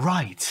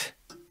bright.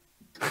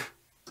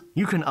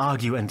 You can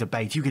argue and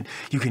debate. You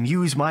can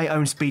use my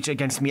own speech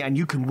against me, and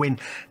you can win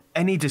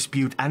any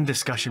dispute and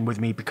discussion with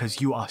me because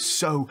you are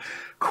so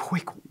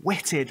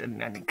quick-witted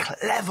and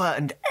clever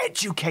and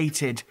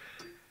educated.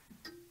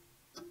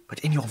 But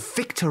in your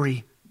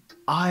victory,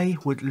 I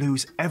would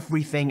lose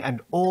everything,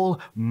 and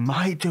all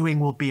my doing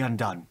will be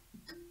undone.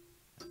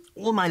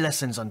 All my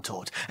lessons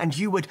untaught, and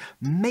you would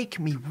make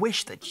me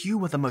wish that you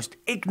were the most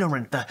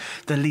ignorant,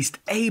 the least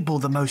able,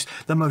 the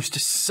most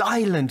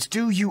silent.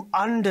 Do you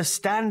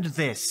understand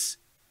this?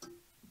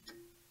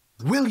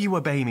 Will you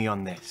obey me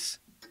on this?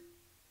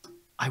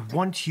 I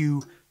want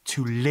you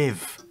to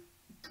live,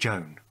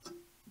 Joan.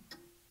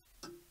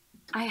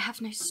 I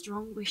have no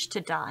strong wish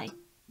to die.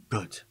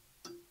 Good.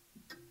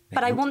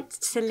 But I want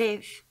to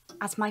live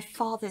as my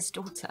father's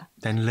daughter.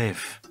 Then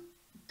live.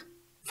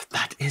 For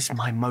that is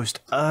my most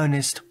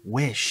earnest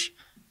wish.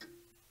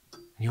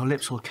 And your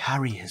lips will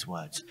carry his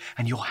words,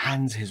 and your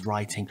hands his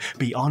writing,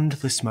 beyond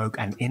the smoke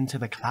and into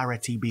the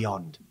clarity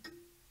beyond.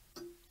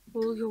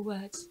 All your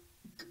words.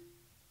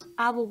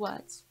 Our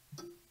words.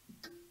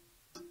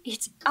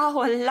 It's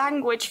our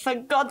language, for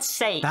God's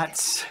sake.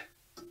 That's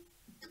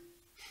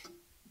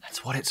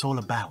what it's all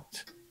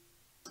about.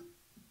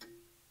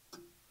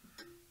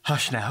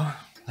 Hush now,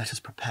 let us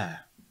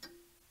prepare.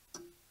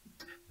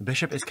 The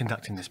bishop is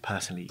conducting this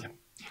personally.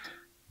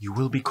 You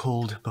will be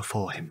called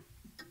before him.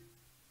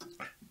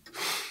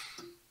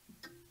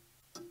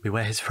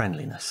 Beware his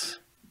friendliness.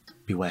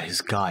 Beware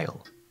his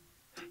guile.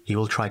 He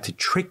will try to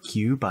trick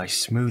you by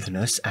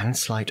smoothness and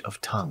sleight of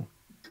tongue.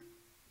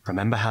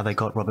 Remember how they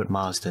got Robert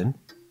Marsden?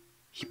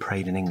 He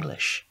prayed in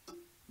English.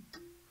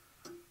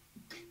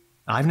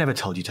 I've never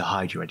told you to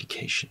hide your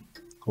education.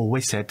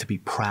 Always said to be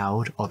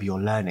proud of your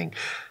learning.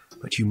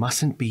 But you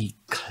mustn't be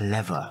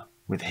clever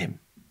with him.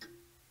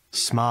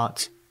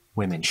 Smart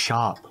women,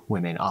 sharp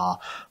women are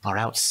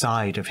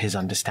outside of his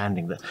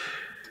understanding.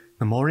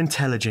 The more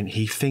intelligent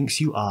he thinks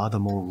you are, the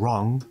more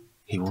wrong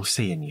he will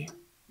see in you.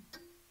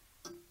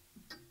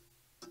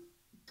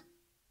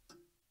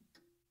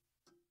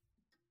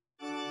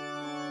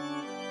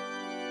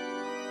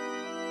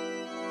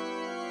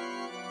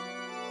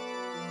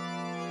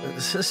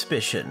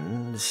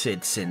 Suspicion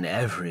sits in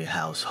every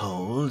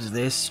household.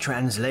 This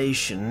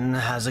translation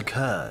has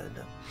occurred.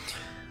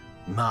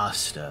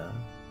 Master,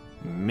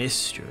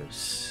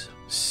 mistress,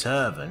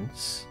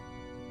 servants,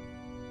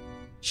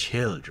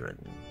 children.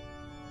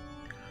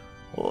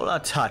 All are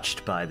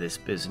touched by this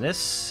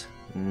business.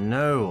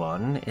 No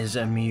one is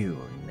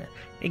immune,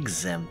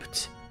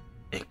 exempt,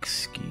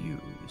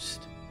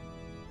 excused.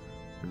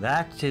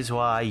 That is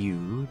why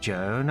you,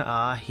 Joan,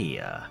 are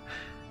here,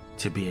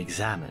 to be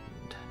examined.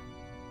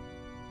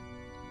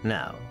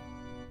 Now,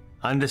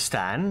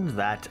 understand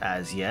that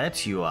as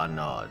yet you are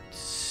not...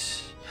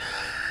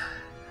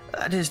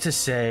 That is to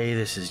say,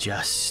 this is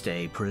just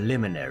a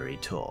preliminary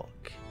talk.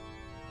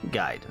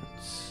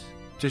 Guidance.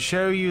 To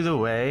show you the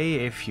way,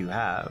 if you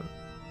have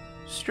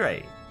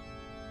strayed.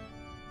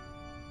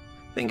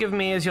 Think of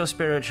me as your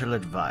spiritual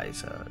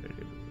advisor.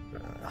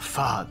 A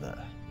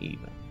father,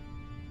 even.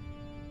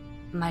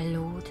 My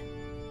lord.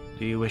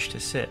 Do you wish to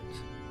sit?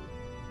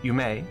 You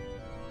may.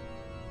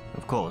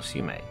 Of course,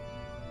 you may.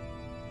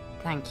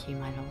 Thank you,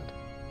 my lord.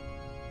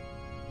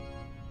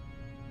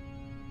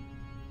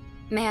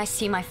 May I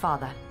see my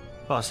father?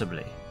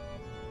 Possibly.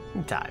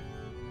 In time.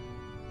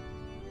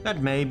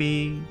 That may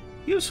be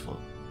useful.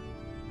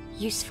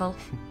 Useful?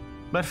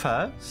 But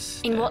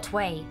first... In what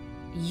way?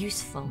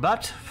 Useful?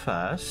 But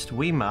first,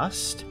 we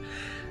must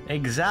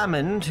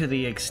examine to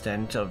the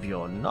extent of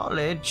your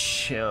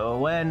knowledge,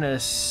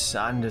 awareness,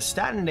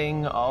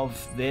 understanding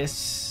of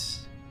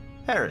this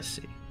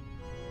heresy.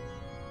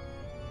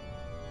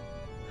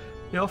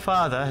 Your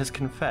father has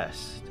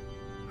confessed,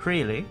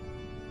 freely,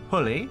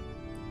 fully,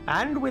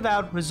 and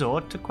without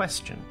resort to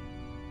question.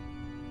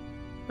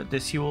 But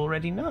this you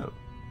already know.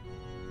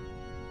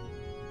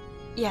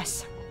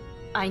 Yes,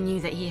 I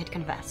knew that he had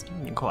confessed.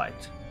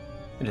 Quite.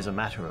 It is a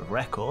matter of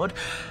record.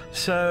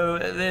 So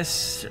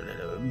this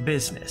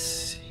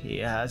business he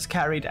has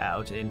carried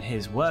out in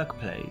his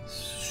workplace,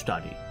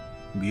 study,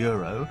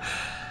 bureau,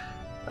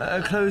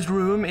 a closed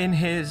room in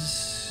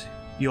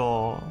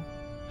your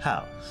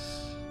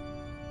house.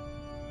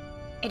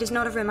 It is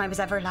not a room I was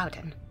ever allowed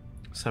in.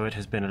 So it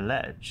has been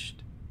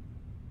alleged.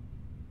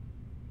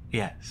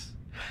 Yes.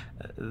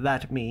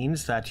 That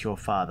means that your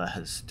father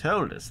has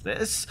told us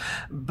this,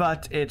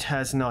 but it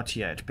has not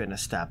yet been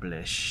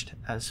established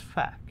as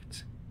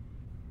fact.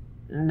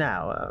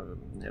 Now,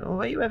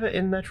 were you ever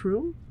in that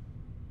room?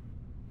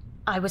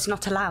 I was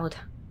not allowed.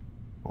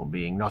 Or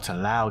being not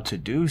allowed to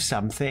do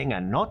something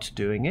and not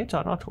doing it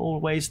are not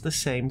always the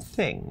same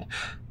thing,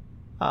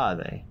 are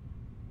they?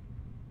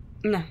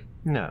 No.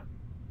 No.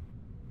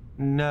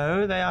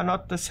 No, they are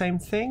not the same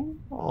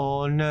thing?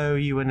 Or no,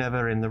 you were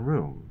never in the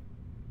room?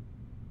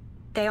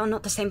 They are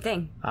not the same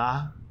thing.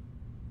 Ah,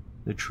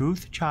 the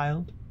truth,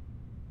 child.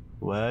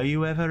 Were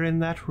you ever in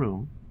that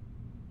room?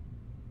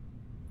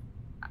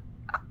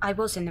 I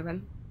was in the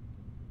room.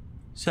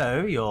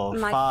 So, your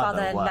My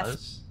father was...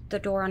 left the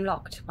door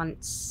unlocked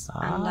once,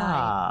 and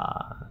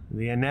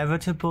the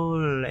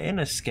inevitable,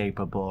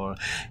 inescapable,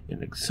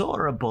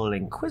 inexorable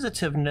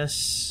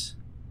inquisitiveness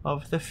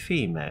of the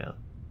female.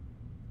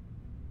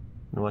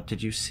 What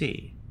did you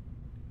see?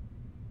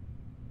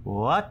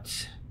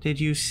 What did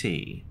you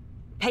see?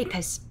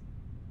 Papers.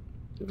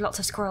 Lots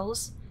of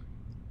scrolls.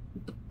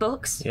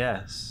 Books.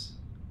 Yes.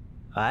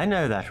 I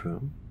know that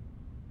room.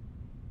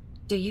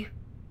 Do you?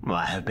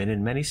 I have been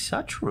in many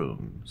such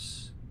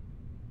rooms.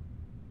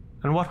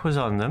 And what was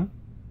on them?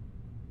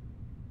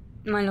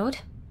 My lord?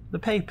 The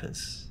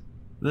papers.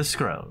 The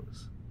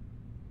scrolls.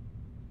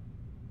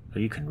 Oh,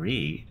 you can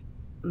read.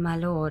 My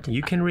lord.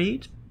 You can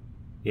read?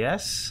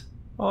 Yes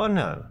or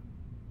no?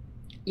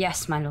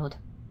 Yes, my lord.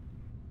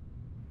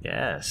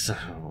 Yes,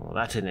 well,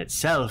 that in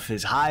itself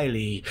is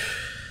highly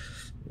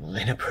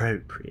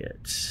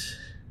inappropriate.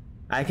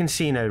 I can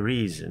see no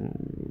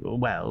reason.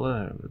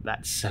 Well,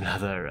 that's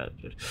another...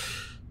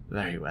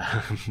 very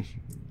well.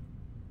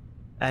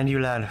 And you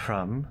learn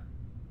from?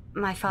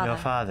 My father. Your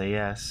father,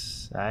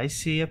 yes. I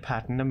see a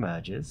pattern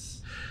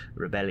emerges.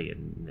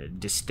 Rebellion,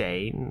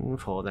 disdain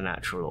for the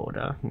natural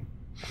order.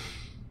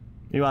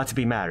 You are to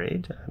be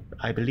married,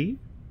 I believe?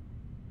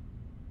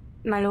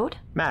 My lord?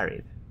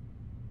 Married.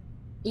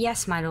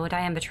 Yes, my lord, I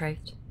am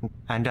betrothed.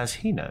 And does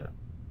he know?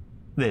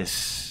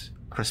 This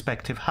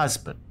prospective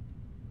husband?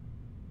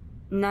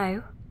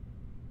 No.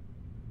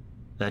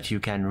 That you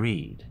can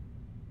read?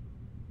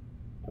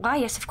 Why,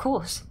 yes, of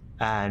course.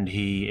 And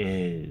he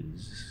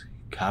is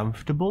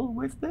comfortable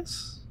with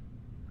this?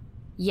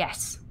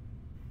 Yes.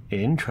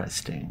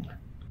 Interesting.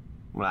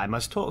 Well, I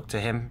must talk to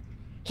him.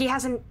 He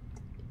hasn't...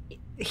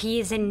 He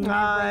is in...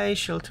 I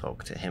shall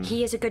talk to him.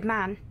 He is a good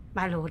man,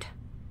 my lord.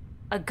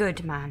 A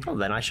good man. Well,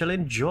 then I shall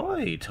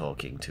enjoy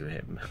talking to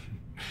him.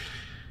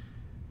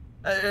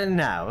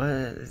 Now,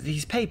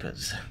 these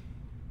papers.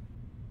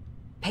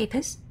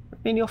 Papers?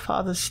 In your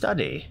father's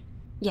study.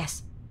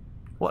 Yes.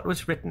 What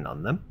was written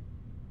on them?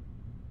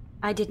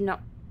 I did not...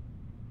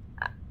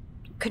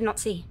 could not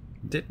see.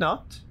 Did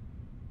not?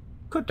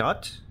 Could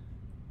not?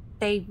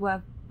 They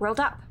were rolled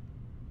up.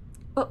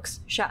 Books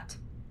shut.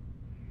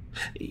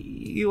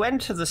 You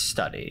enter the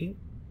study...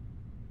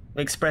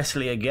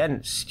 expressly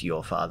against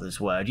your father's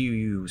word.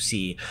 You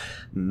see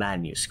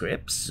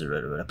manuscripts,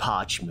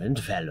 parchment,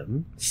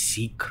 vellum,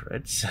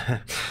 secrets.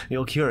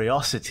 Your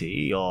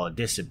curiosity, your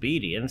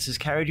disobedience has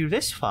carried you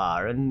this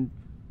far, and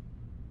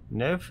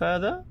no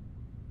further?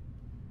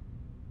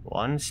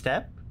 One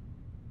step?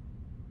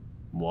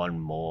 One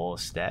more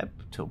step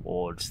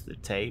towards the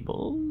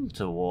table,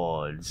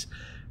 towards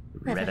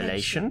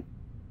revelation?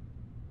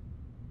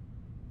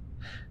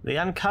 The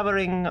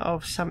uncovering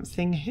of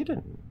something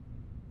hidden.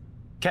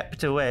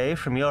 Kept away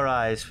from your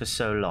eyes for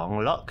so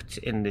long, locked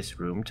in this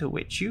room to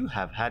which you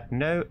have had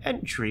no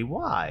entry.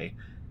 Why?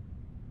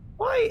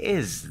 Why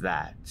is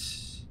that?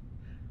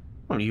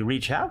 Well, you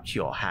reach out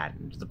your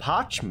hand. The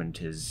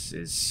parchment is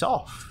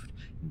soft,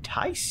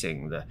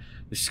 enticing. The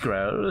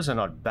scrolls are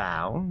not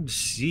bound,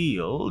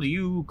 sealed.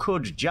 You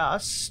could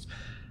just...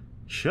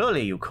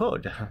 Surely you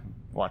could.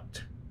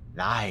 What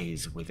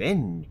lies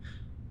within?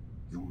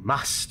 You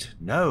must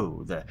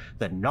know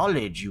the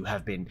knowledge you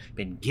have been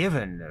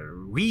given,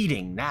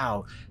 reading.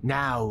 Now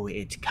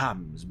it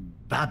comes,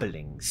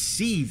 bubbling,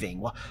 seething.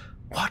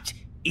 What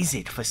is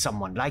it for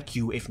someone like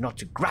you if not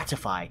to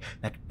gratify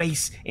that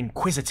base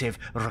inquisitive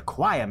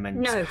requirement?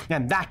 No.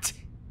 And that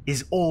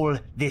is all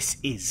this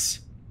is.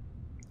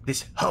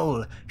 This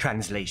whole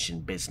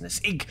translation business,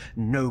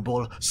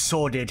 ignoble,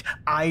 sordid,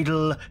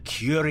 idle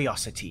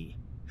curiosity.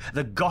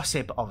 The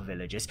gossip of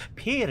villagers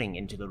peering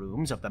into the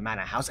rooms of the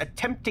manor house,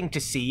 attempting to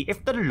see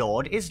if the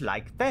Lord is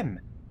like them.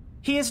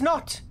 He is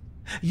not.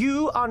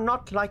 You are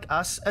not like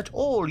us at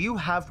all. You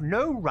have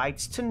no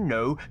rights to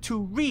know, to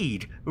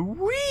read.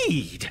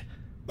 Read!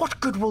 What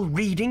good will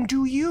reading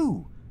do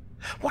you?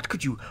 What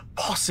could you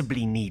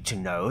possibly need to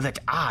know that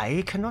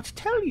I cannot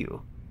tell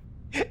you?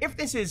 If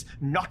this is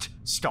not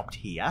stopped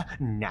here,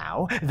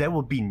 now, there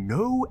will be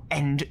no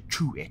end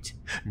to it.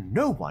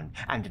 No one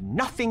and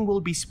nothing will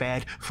be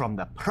spared from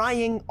the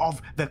prying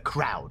of the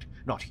crowd.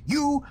 Not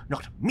you,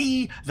 not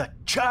me, the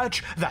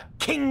church, the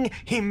king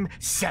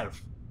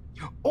himself.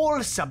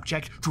 All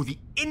subject to the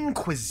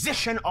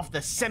inquisition of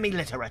the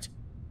semi-literate.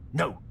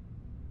 No,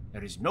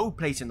 there is no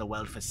place in the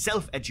world for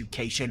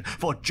self-education,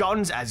 for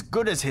John's as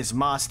good as his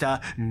master.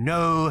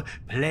 No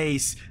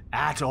place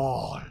at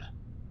all.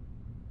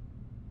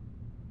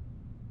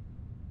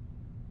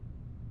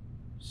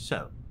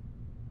 So,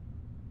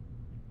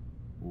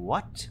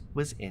 what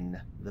was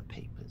in the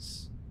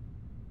papers?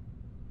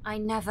 I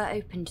never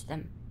opened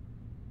them.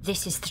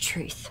 This is the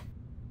truth.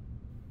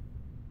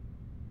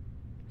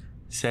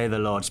 Say the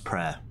Lord's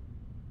Prayer.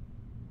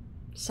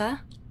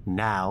 Sir?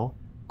 Now,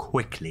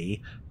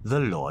 quickly, the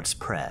Lord's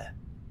Prayer.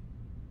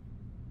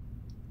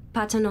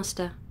 Pater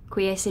noster,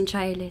 qui es in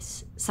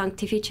caelis,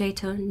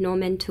 sanctificetur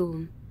nomen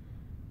tuum.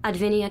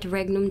 Adveniat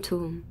regnum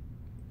tuum.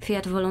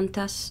 Fiat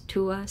voluntas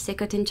tua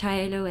secut in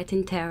caelo et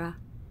in terra.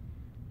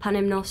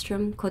 Panem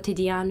nostrum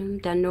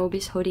quotidianum da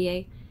nobis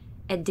hodie,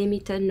 et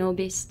dimita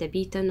nobis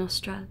debita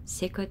nostra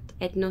secut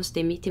et nos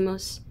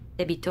dimitimus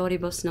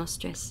debitoribus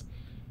nostres.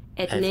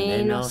 Et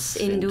ne nos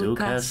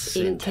inducas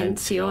in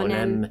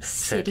tensionem,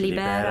 sed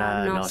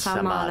libera nos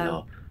a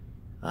malo.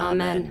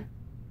 Amen.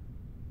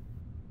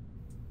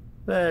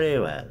 Very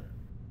well.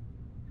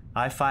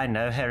 I find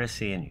no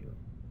heresy in you.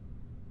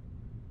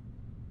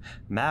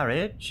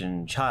 Marriage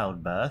and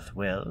childbirth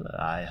will,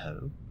 I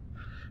hope,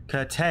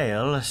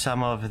 curtail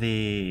some of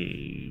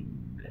the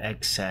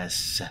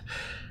excess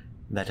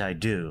that I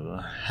do,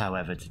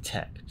 however,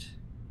 detect.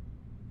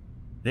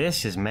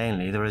 This is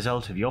mainly the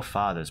result of your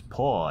father's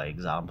poor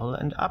example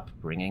and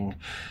upbringing.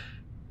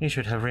 You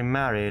should have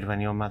remarried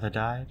when your mother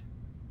died.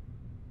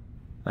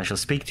 I shall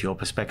speak to your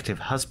prospective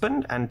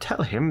husband and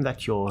tell him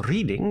that your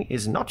reading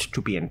is not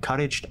to be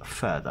encouraged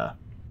further.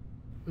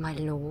 My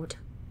lord.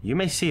 You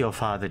may see your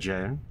father,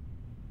 Joan.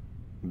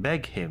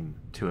 Beg him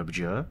to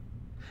abjure.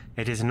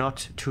 It is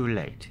not too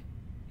late.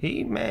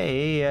 He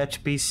may yet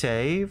be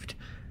saved,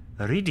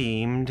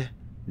 redeemed,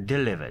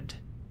 delivered.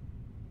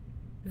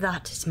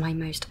 That is my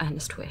most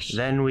earnest wish.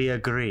 Then we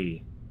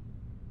agree.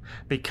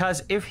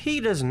 Because if he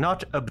does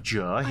not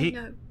abjure,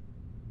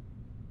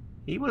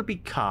 he will be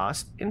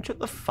cast into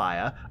the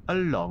fire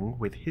along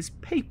with his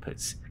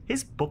papers,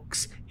 his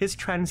books, his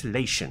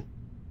translation.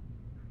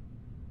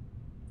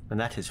 And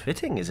that is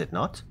fitting, is it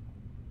not?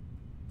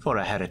 For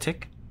a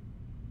heretic.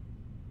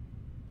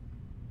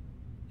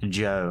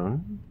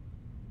 Joan?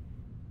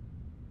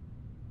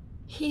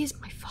 He is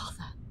my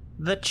father.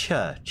 The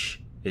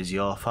church is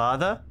your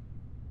father.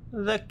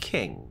 The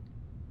king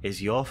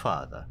is your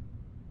father.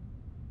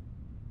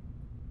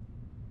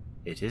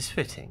 It is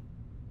fitting,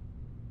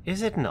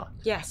 is it not?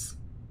 Yes.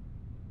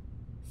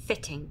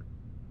 Fitting.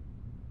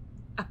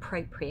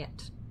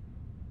 Appropriate.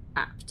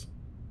 Apt.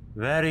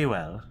 Very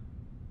well.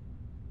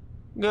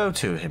 Go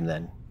to him,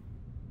 then.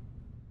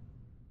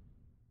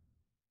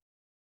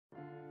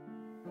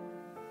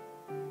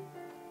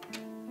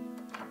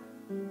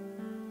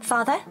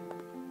 Father?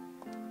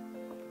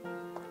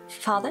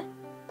 Father?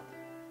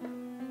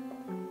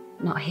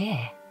 Not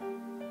here.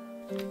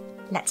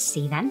 Let's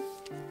see then.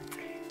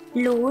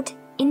 Lord,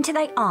 into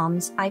thy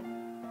arms I...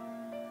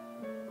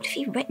 What have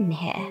you written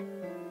here?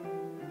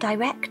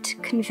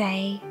 Direct,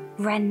 convey,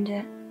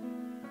 render...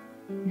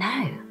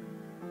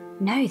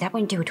 No, that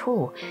won't do at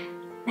all.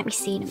 Let me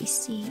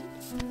see.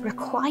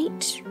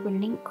 Requite,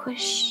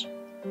 relinquish,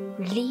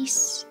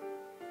 release...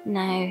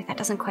 No, that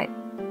doesn't quite...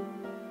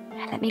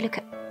 Let me look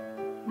at...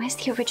 Where's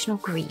the original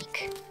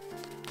Greek?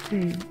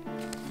 No,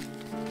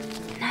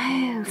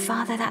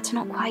 Father, that's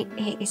not quite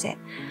it, is it?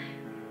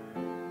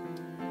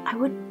 I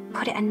would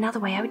put it another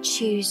way. I would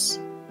choose...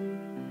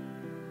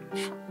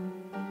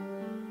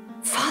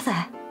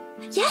 Father!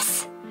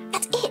 Yes!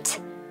 That's it!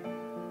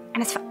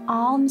 And as for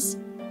arms,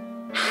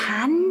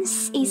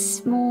 hands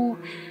is more...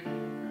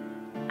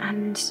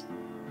 And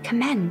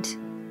commend.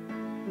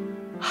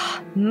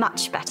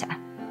 Much better.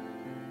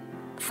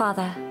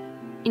 Father,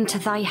 into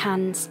thy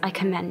hands I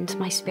commend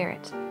my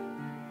spirit.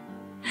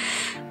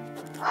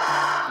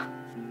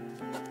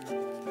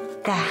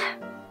 There.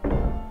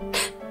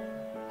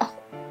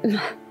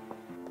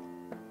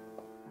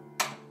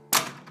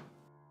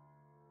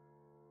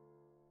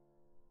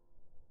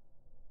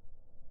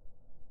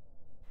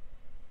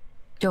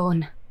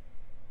 Dawn.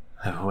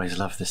 I've always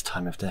loved this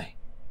time of day.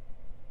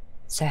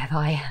 So have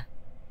I.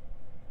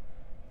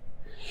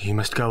 You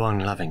must go on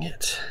loving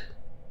it.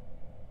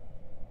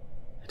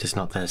 It is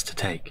not theirs to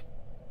take.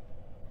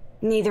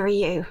 Neither are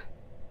you.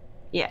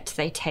 Yet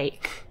they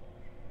take.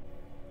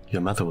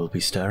 Your mother will be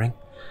stirring.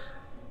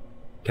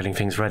 Getting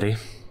things ready.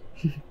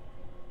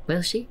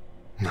 Will she?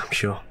 I'm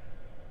sure.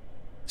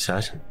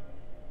 Certain.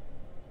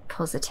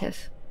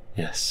 Positive.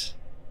 Yes.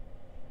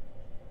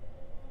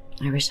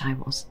 I wish I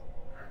was.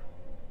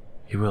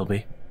 You will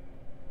be.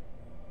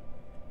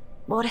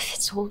 What if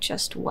it's all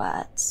just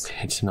words?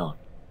 It's not.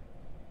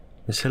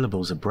 The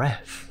syllables are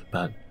breath,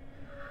 but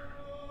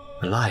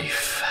the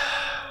life,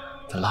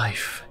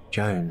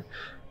 Joan,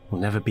 will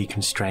never be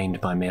constrained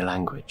by mere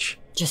language.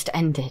 Just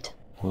ended.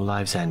 All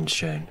lives end,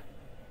 Joan.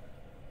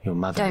 Your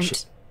mother...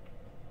 Don't.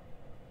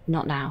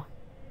 Not now.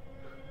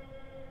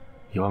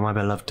 You are my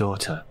beloved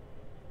daughter,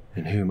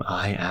 in whom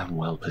I am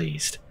well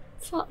pleased.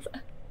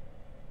 Father.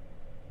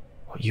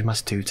 What you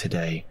must do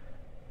today,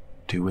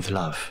 do with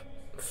love.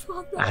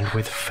 Father. And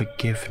with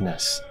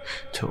forgiveness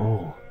to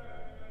all.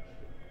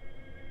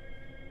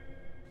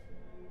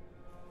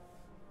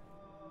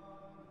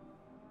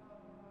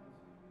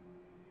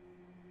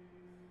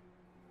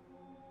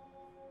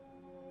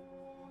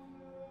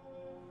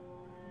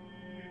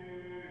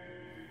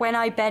 When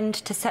I bend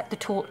to set the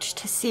torch,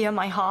 to sear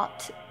my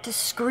heart, to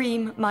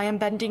scream my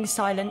unbending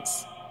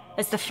silence,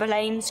 as the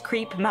flames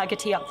creep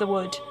maggoty up the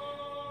wood,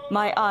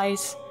 my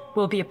eyes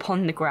will be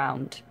upon the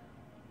ground.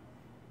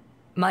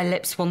 My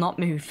lips will not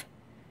move,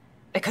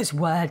 because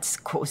words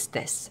caused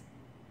this.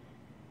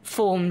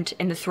 Formed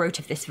in the throat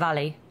of this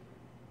valley,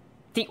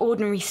 the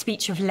ordinary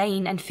speech of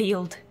lane and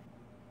field,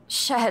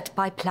 shared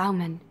by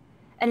ploughman,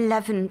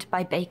 enleavened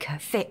by baker,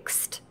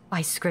 fixed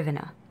by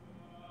scrivener.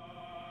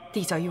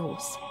 These are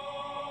yours.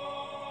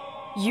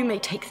 You may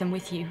take them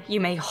with you,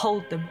 you may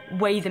hold them,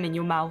 weigh them in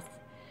your mouth,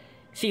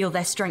 feel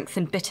their strength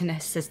and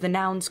bitterness as the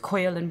nouns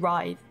coil and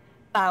writhe,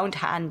 bound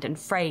hand and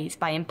phrase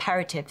by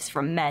imperatives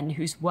from men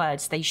whose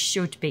words they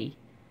should be.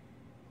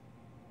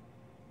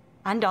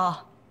 And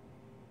are,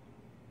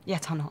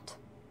 yet are not.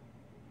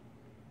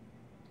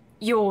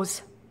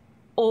 Yours,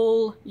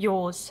 all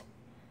yours.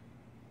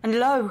 And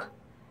lo,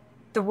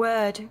 the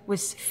word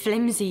was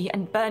flimsy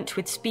and burnt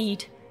with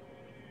speed,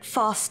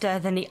 faster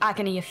than the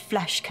agony of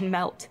flesh can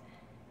melt.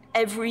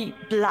 Every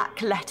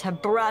black letter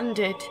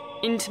branded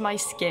into my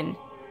skin.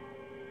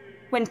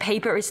 When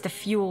paper is the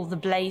fuel, the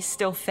blaze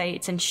still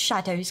fades and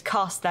shadows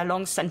cast their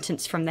long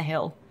sentence from the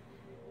hill.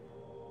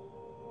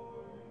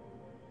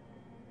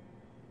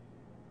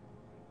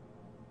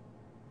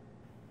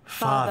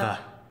 Father,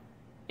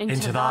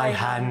 into thy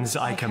hands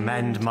I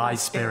commend my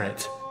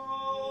spirit.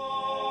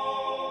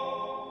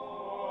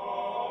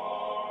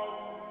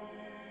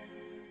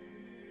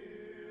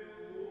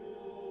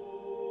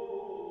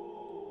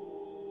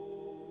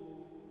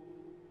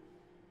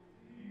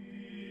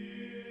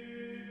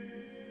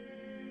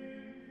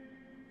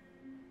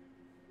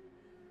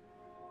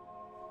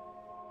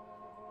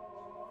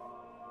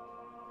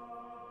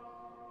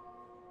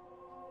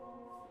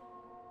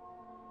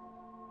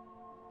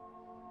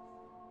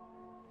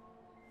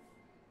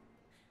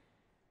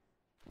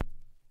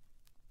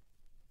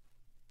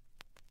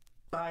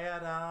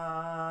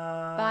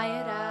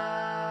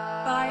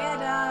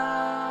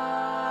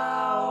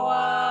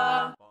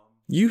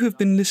 You have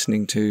been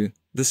listening to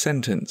The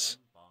Sentence,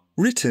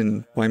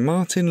 written by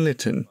Martin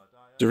Lytton,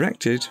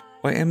 directed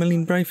by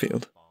Emmeline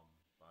Braefield,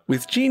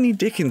 with Jeannie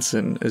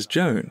Dickinson as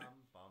Joan,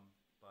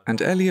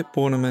 and Elliott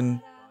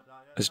Bornemann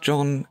as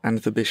John and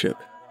the Bishop.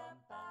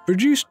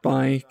 Produced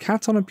by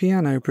Cat on a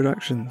Piano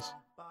Productions.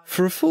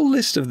 For a full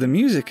list of the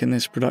music in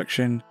this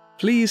production,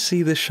 please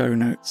see the show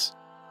notes.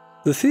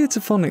 The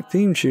Theatrephonic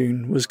theme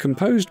tune was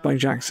composed by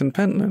Jackson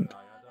Pentland,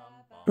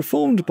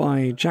 performed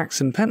by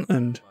Jackson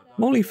Pentland,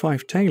 Mollie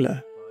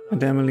Fyfe-Taylor,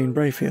 and Emmeline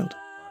Braefield.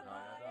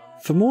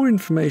 For more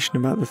information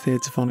about the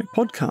Theatrephonic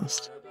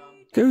podcast,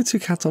 go to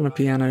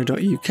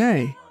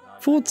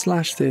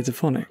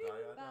catonapiano.uk/Theatrephonic,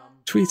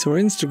 tweet or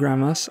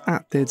Instagram us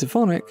at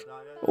Theatrephonic,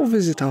 or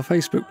visit our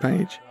Facebook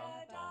page.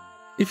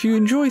 If you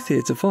enjoy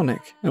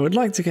Theatrephonic and would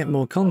like to get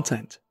more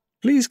content,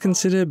 please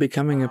consider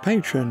becoming a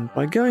patron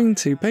by going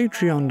to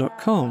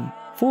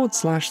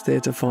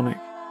patreon.com/Theatrephonic.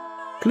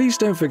 Please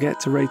don't forget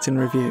to rate and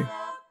review.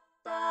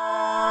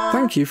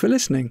 Thank you for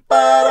listening.